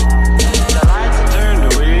 The lights are turned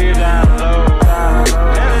way down low.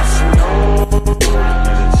 Let it snow,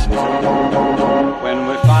 let it snow. When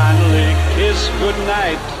we finally kiss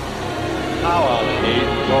goodnight, how I'll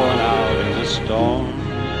hate going out in the storm.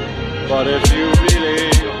 But if you really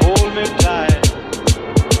hold me tight,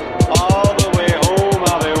 all the way home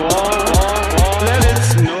I'll be warm. Let it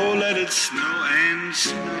snow, let it snow, and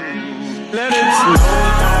snow. Let it snow.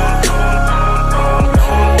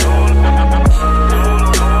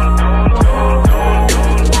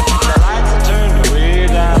 The lights are turned way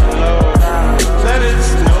down low. Let it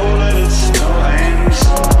snow, let it snow, and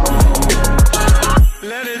snow.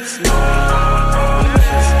 Let it snow. Let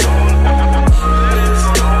it snow. Let it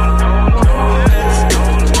snow. Let it snow.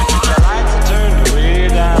 The lights are turned way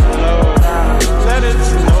down low. Let it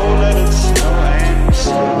snow, let it snow, and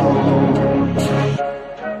snow.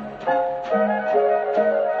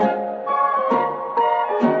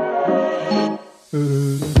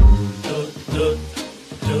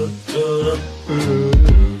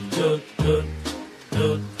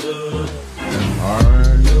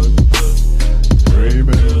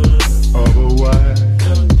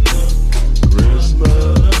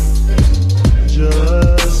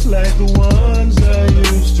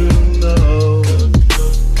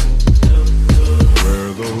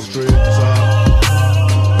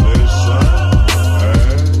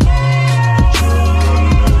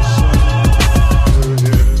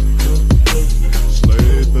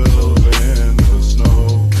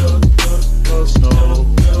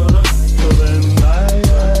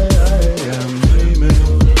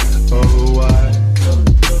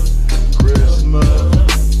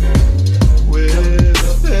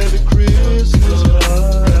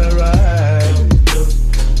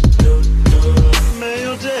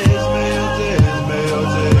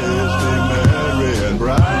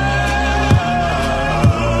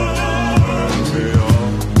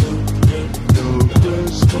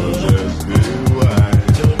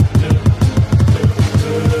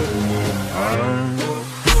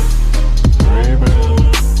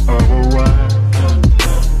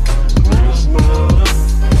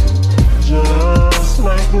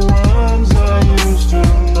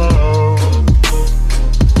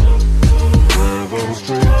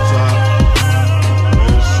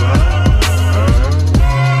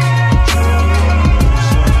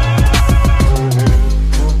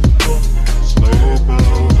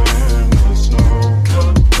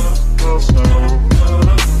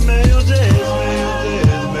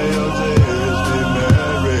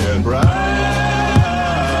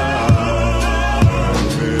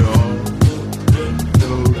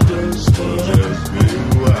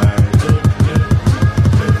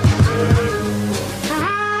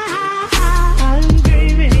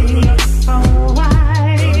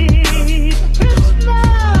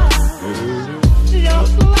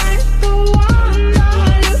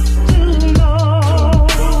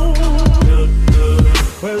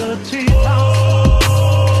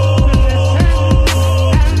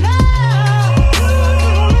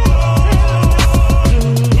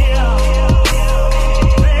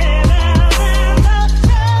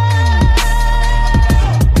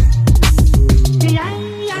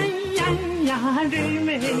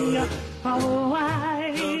 dreaming of a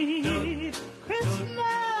white Christmas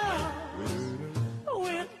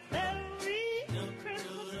with every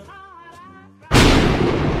Christmas card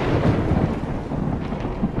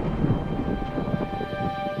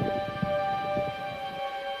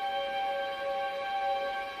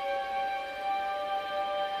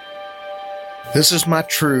This is my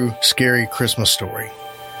true scary Christmas story.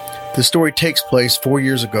 This story takes place 4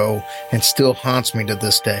 years ago and still haunts me to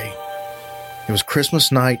this day. It was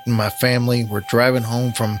Christmas night and my family were driving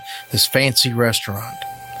home from this fancy restaurant.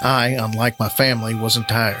 I, unlike my family, wasn't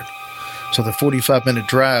tired, so the 45-minute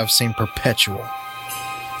drive seemed perpetual.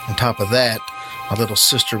 On top of that, my little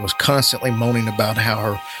sister was constantly moaning about how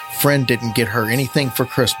her friend didn't get her anything for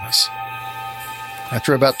Christmas.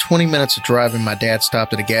 After about 20 minutes of driving, my dad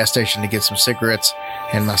stopped at a gas station to get some cigarettes,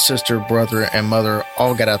 and my sister, brother, and mother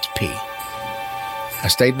all got out to pee. I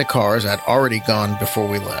stayed in the car as I'd already gone before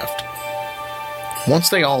we left. Once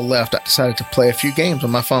they all left, I decided to play a few games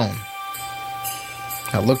on my phone.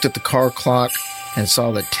 I looked at the car clock and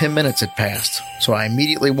saw that 10 minutes had passed, so I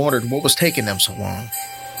immediately wondered what was taking them so long.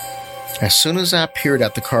 As soon as I peered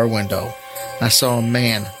out the car window, I saw a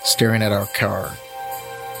man staring at our car.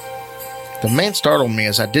 The man startled me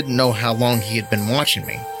as I didn't know how long he had been watching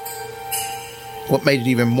me. What made it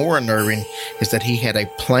even more unnerving is that he had a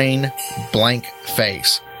plain, blank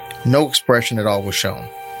face. No expression at all was shown.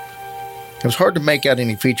 It was hard to make out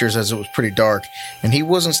any features as it was pretty dark, and he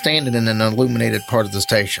wasn't standing in an illuminated part of the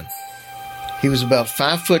station. He was about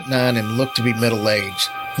 5'9" and looked to be middle-aged.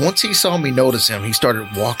 Once he saw me notice him, he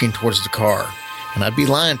started walking towards the car, and I'd be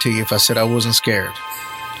lying to you if I said I wasn't scared.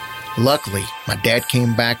 Luckily, my dad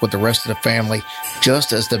came back with the rest of the family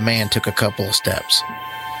just as the man took a couple of steps.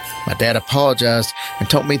 My dad apologized and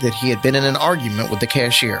told me that he had been in an argument with the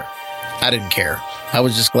cashier. I didn't care. I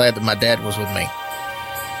was just glad that my dad was with me.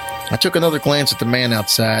 I took another glance at the man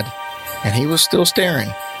outside, and he was still staring.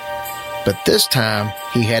 But this time,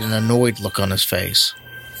 he had an annoyed look on his face.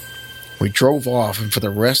 We drove off, and for the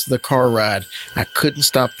rest of the car ride, I couldn't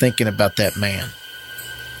stop thinking about that man.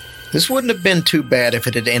 This wouldn't have been too bad if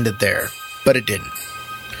it had ended there, but it didn't.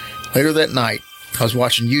 Later that night, I was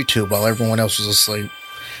watching YouTube while everyone else was asleep,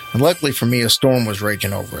 and luckily for me, a storm was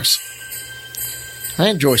raging over us. I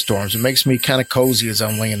enjoy storms. It makes me kind of cozy as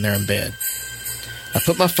I'm laying there in bed. I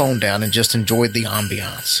put my phone down and just enjoyed the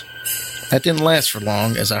ambiance. That didn't last for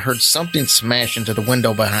long as I heard something smash into the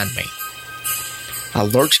window behind me. I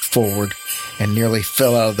lurched forward and nearly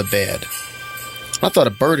fell out of the bed. I thought a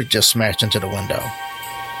bird had just smashed into the window.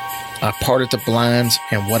 I parted the blinds,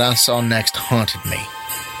 and what I saw next haunted me.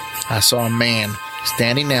 I saw a man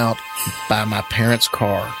standing out by my parents'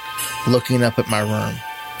 car, looking up at my room.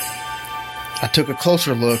 I took a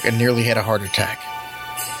closer look and nearly had a heart attack.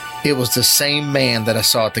 It was the same man that I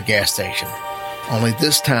saw at the gas station, only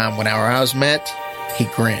this time when our eyes met, he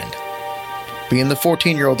grinned. Being the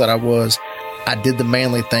 14-year-old that I was, I did the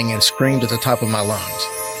manly thing and screamed at the top of my lungs.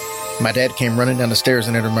 My dad came running down the stairs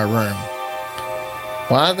and entered my room.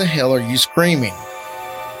 "Why the hell are you screaming?"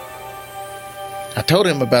 I told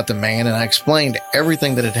him about the man and I explained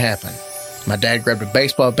everything that had happened. My dad grabbed a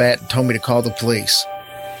baseball bat and told me to call the police.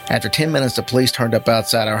 After 10 minutes, the police turned up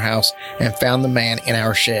outside our house and found the man in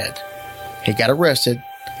our shed. He got arrested,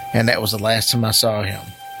 and that was the last time I saw him.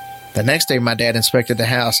 The next day, my dad inspected the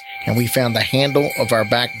house, and we found the handle of our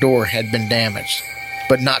back door had been damaged,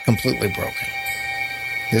 but not completely broken.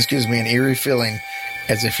 This gives me an eerie feeling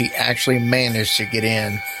as if he actually managed to get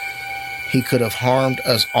in. He could have harmed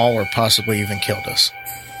us all or possibly even killed us.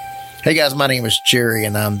 Hey guys, my name is Jerry,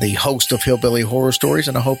 and I'm the host of Hillbilly Horror Stories,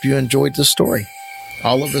 and I hope you enjoyed this story.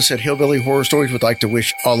 All of us at Hillbilly Horror Stories would like to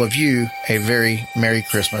wish all of you a very Merry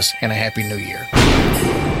Christmas and a Happy New Year.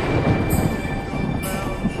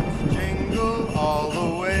 Jingle all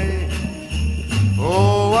the way.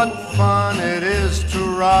 Oh, what fun it is to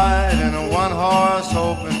ride in a one-horse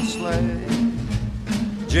open sleigh.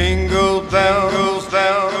 Jingle bells,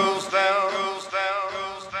 bells, bells,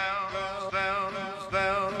 bells, bells, bells,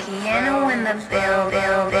 bells. Piano in the bell,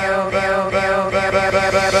 bell, bell, bell, bell, bell, bell,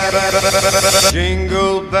 bell.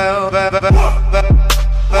 Jingle bell,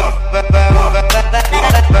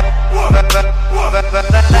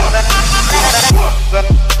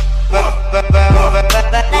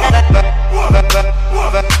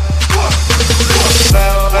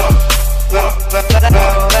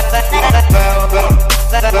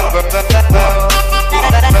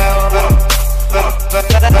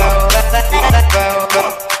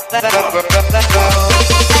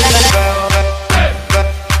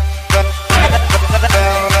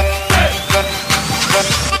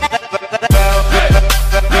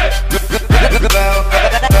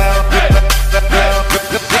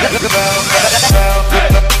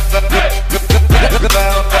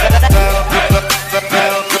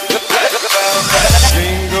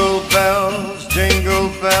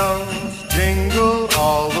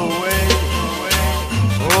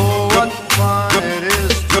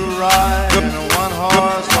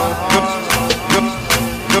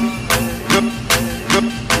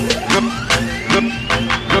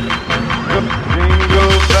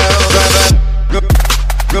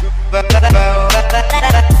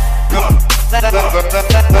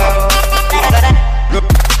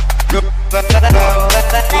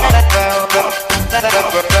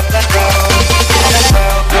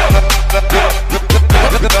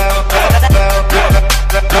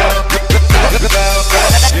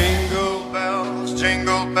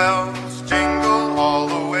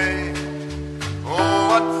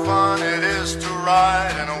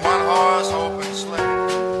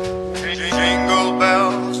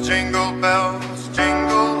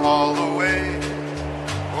 all the way.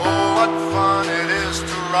 Oh, what fun it is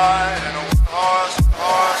to ride in a one-horse,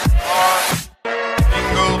 horse.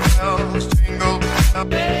 Jingle bells, jingle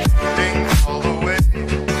bells, ding all the way.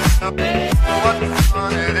 Oh, what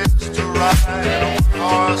fun it is to ride in a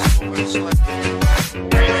one-horse open sleigh.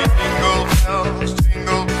 Jingle bells,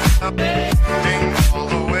 jingle bells, ding all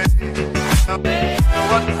the way.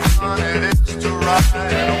 What fun it is to ride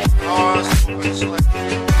in a one-horse open sleigh.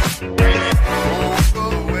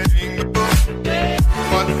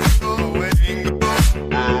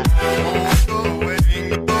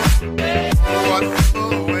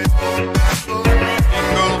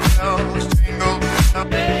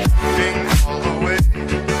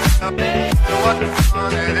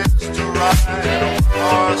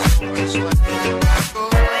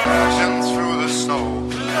 Through the snow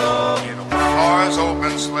in a one-horse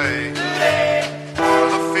open sleigh. O'er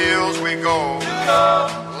the fields we go,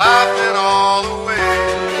 laughing all the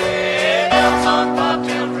way. Bells on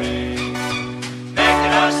bobtail ring,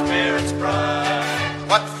 making our spirits bright.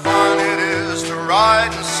 What fun it is to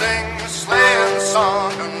ride and sing a sleighing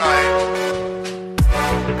song tonight.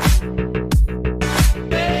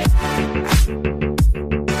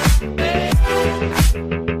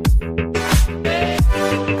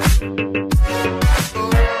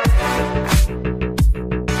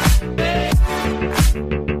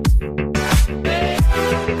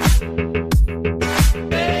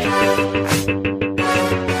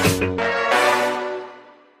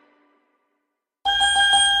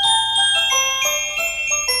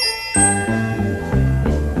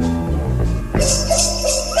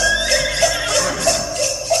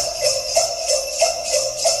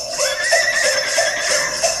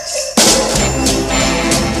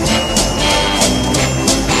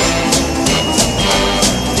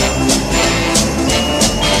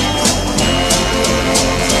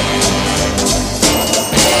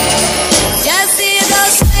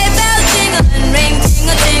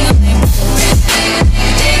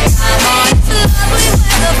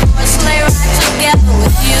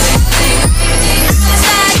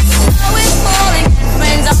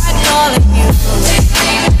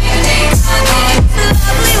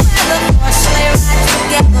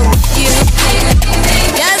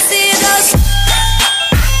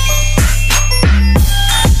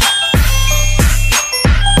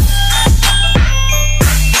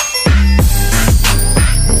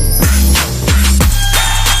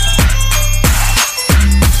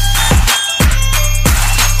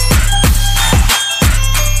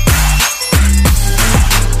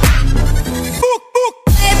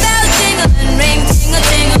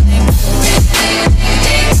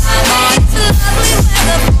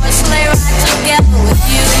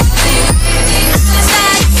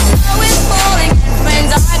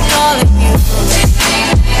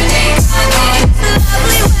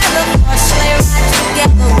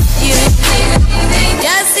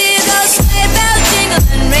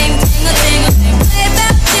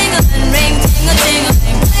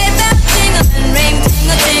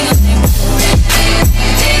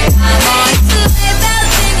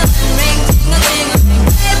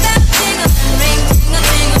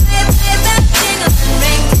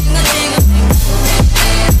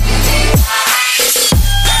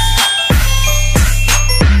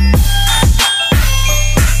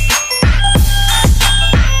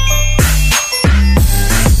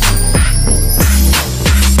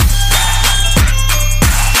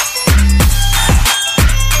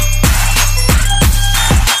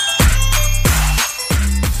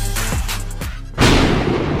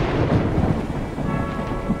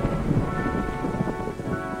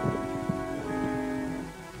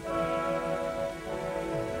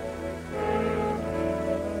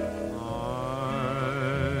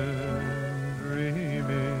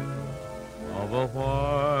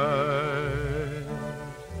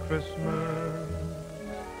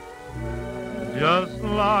 just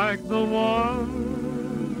like the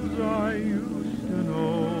ones I used to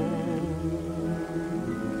know,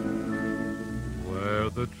 where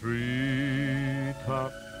the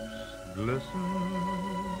treetops glisten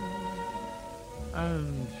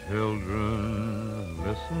and children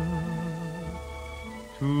listen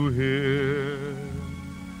to hear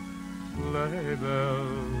sleigh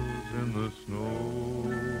bells in the snow.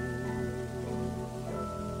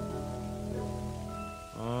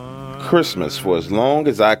 Christmas, for as long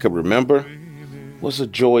as I could remember, was a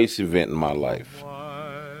joyous event in my life.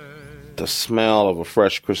 The smell of a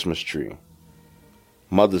fresh Christmas tree,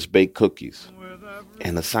 mother's baked cookies,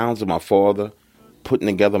 and the sounds of my father putting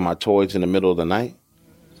together my toys in the middle of the night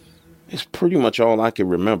is pretty much all I can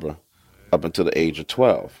remember up until the age of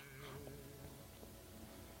 12.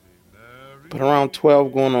 But around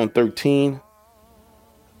 12 going on 13,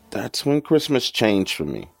 that's when Christmas changed for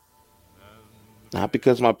me. Not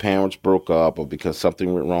because my parents broke up or because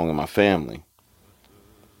something went wrong in my family,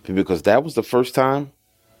 but because that was the first time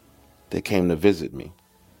they came to visit me.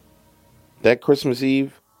 That Christmas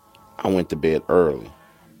Eve, I went to bed early,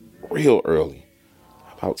 real early,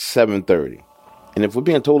 about 7:30. And if we're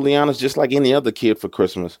being totally honest, just like any other kid for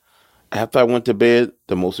Christmas, after I went to bed,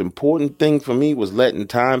 the most important thing for me was letting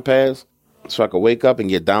time pass so I could wake up and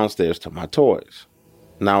get downstairs to my toys.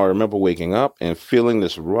 Now I remember waking up and feeling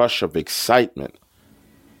this rush of excitement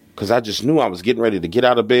because I just knew I was getting ready to get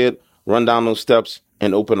out of bed, run down those steps,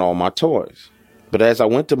 and open all my toys. But as I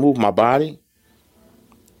went to move my body,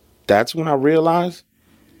 that's when I realized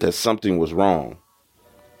that something was wrong,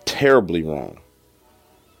 terribly wrong.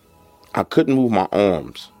 I couldn't move my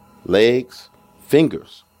arms, legs,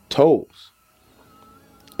 fingers, toes.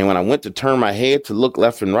 And when I went to turn my head to look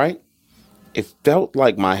left and right, it felt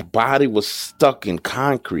like my body was stuck in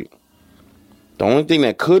concrete. The only thing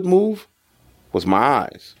that could move was my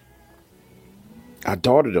eyes. I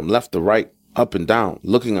darted them left to right, up and down,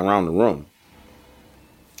 looking around the room.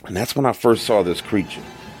 And that's when I first saw this creature.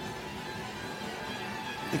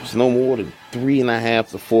 It was no more than 3.5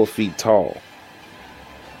 to 4 feet tall.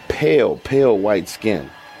 Pale white skin.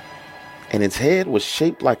 And its head was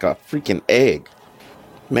shaped like a freaking egg.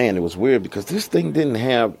 Man, it was weird because this thing didn't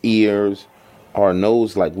have ears or a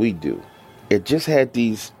nose like we do. It just had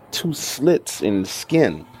these 2 slits in the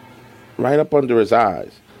skin right up under his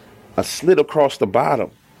eyes. A slit across the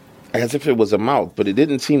bottom as if it was a mouth, but it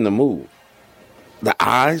didn't seem to move. The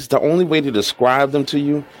eyes, the only way to describe them to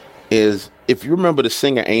you is if you remember the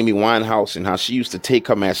singer Amy Winehouse and how she used to take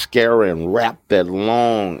her mascara and wrap that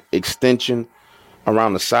long extension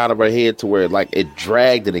around the side of her head to where it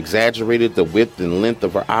dragged and exaggerated the width and length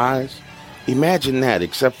of her eyes. Imagine that,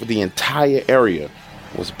 except for the entire area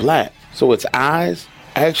was black. So its eyes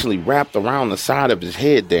actually wrapped around the side of his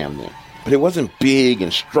head damn near. But it wasn't big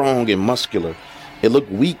and strong and muscular. It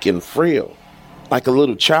looked weak and frail, like a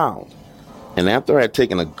little child. And after I had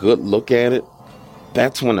taken a good look at it,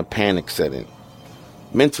 that's when the panic set in.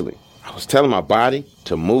 Mentally, I was telling my body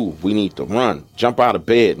to move. We need to run, jump out of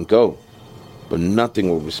bed and go. But nothing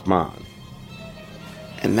would respond.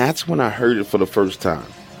 And that's when I heard it for the first time.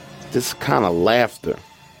 This kind of laughter,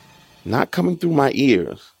 not coming through my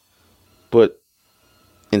ears, but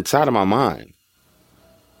inside of my mind.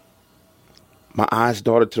 My eyes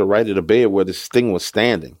darted to the right of the bed where this thing was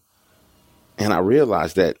standing. And I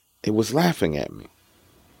realized that it was laughing at me.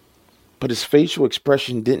 But its facial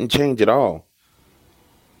expression didn't change at all.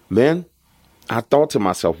 Then I thought to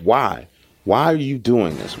myself, why? Why are you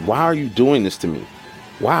doing this? Why are you doing this to me?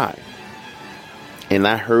 Why? And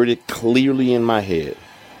I heard it clearly in my head.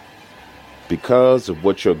 Because of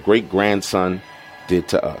what your great-grandson did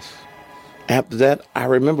to us. After that, I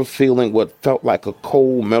remember feeling what felt like a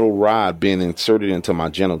cold metal rod being inserted into my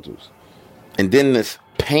genitals. And then this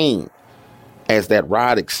pain as that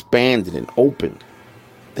rod expanded and opened.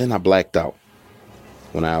 Then I blacked out.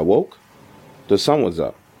 When I awoke, the sun was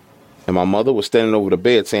up. And my mother was standing over the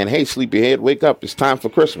bed saying, "Hey, sleepyhead, wake up. It's time for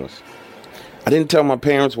Christmas." I didn't tell my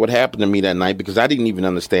parents what happened to me that night because I didn't even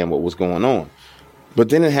understand what was going on. But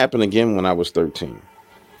then it happened again when I was 13.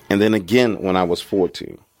 And then again when I was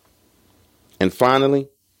 14. And finally,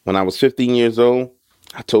 when I was 15 years old,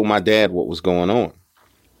 I told my dad what was going on.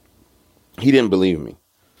 He didn't believe me.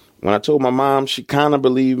 When I told my mom, she kind of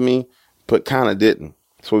believed me, but kind of didn't.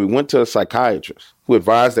 So we went to a psychiatrist who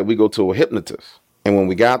advised that we go to a hypnotist. And when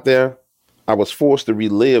we got there, I was forced to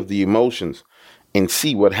relive the emotions and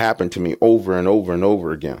see what happened to me over and over and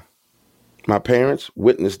over again. My parents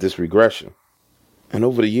witnessed this regression. And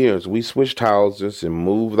over the years, we switched houses and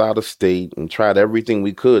moved out of state and tried everything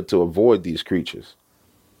we could to avoid these creatures.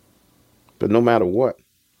 But no matter what,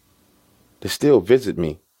 they still visit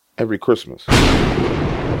me every Christmas.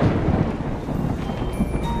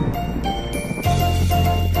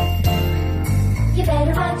 You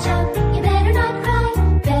better watch out, you better not cry,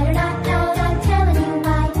 better not doubt, I'm telling you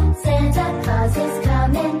why. Santa Claus is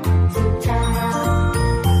coming to town.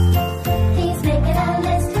 He's making a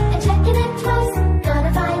list and checking it twice.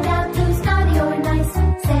 Gonna find out who's naughty or nice.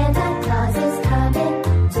 Santa Claus is coming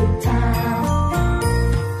to town.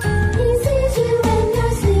 He sees you when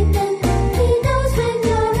you're sleeping. He knows when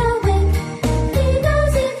you're awake. He knows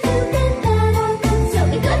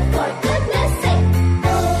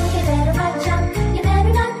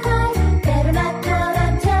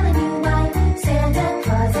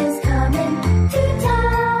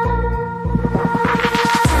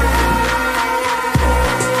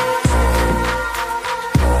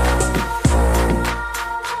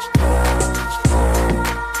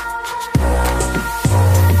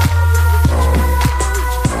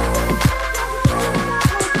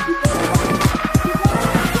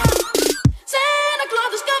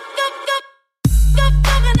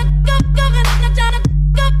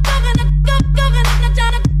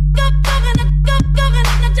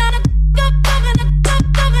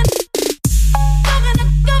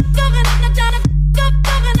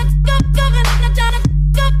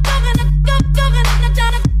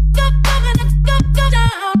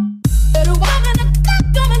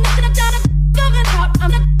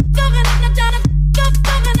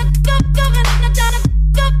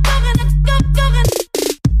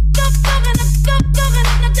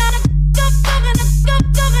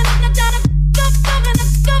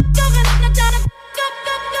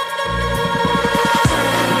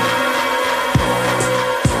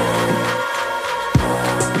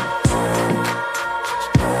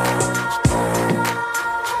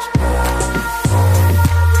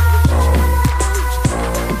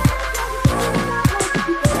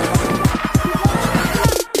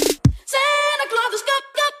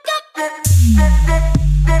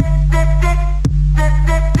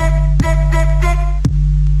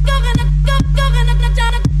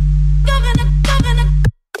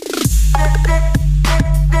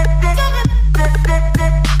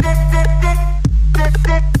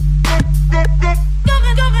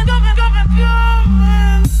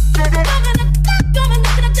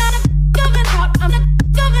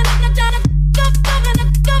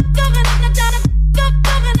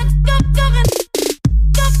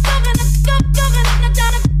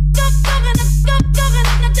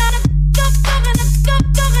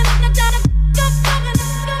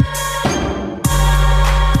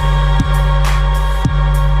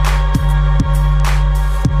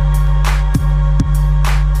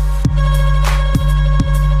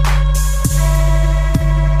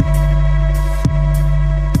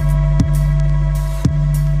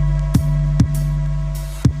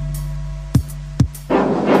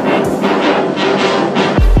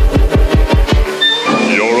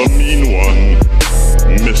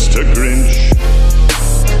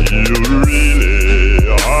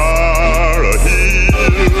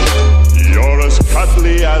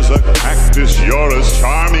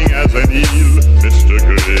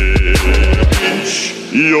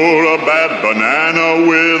You're a bad banana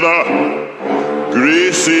with a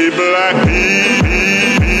greasy black pea.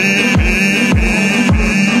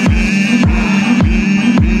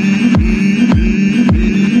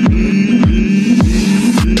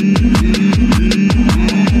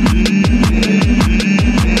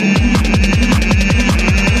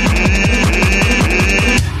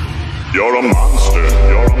 You're a monster,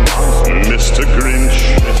 Mr. Grinch,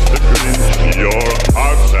 you're a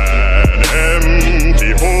heart and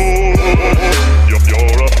empty hole.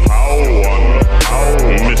 You're a foul one,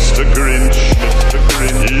 Mr. Grinch,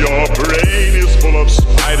 your brain is full of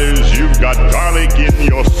spiders, you've got garlic in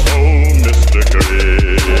your soul, Mr.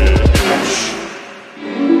 Grinch.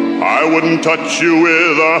 I wouldn't touch you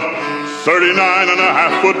with a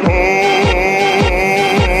 39.5-foot pole.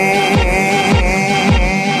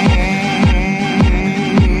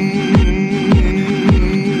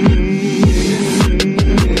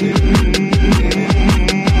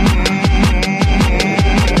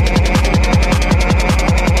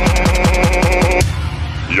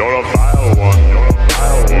 You're a vile one,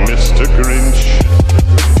 Mr. Grinch.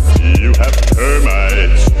 You have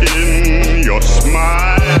termites in your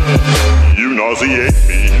smile. You nauseate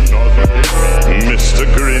me, Mr.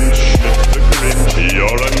 Grinch.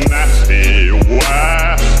 You're a nasty,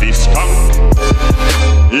 wasty skunk.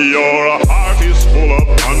 Your heart is full of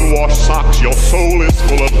unwashed socks. Your soul is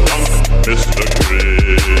full of gunk, Mr.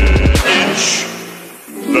 Grinch.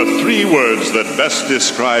 The 3 words that best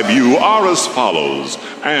describe you are as follows,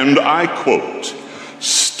 and I quote: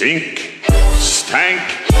 stink, stank,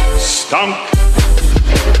 stunk.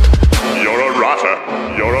 You're a rotter,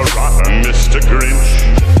 Mr. Grinch.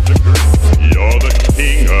 You're the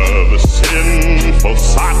king of sinful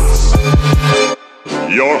sots.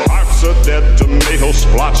 Your heart's a dead tomato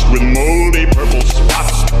splotched with moldy purple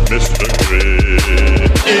spots, Mr.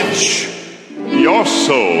 Grinch. Your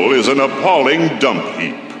soul is an appalling dump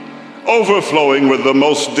heap, overflowing with the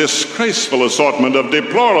most disgraceful assortment of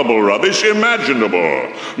deplorable rubbish imaginable,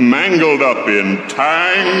 mangled up in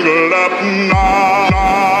tangled up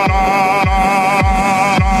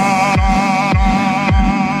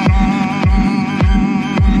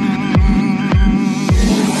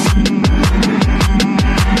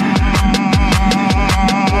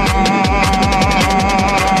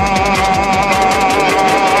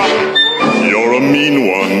You're a mean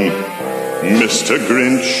one, Mr.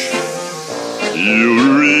 Grinch.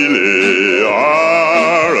 You really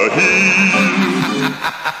are a he.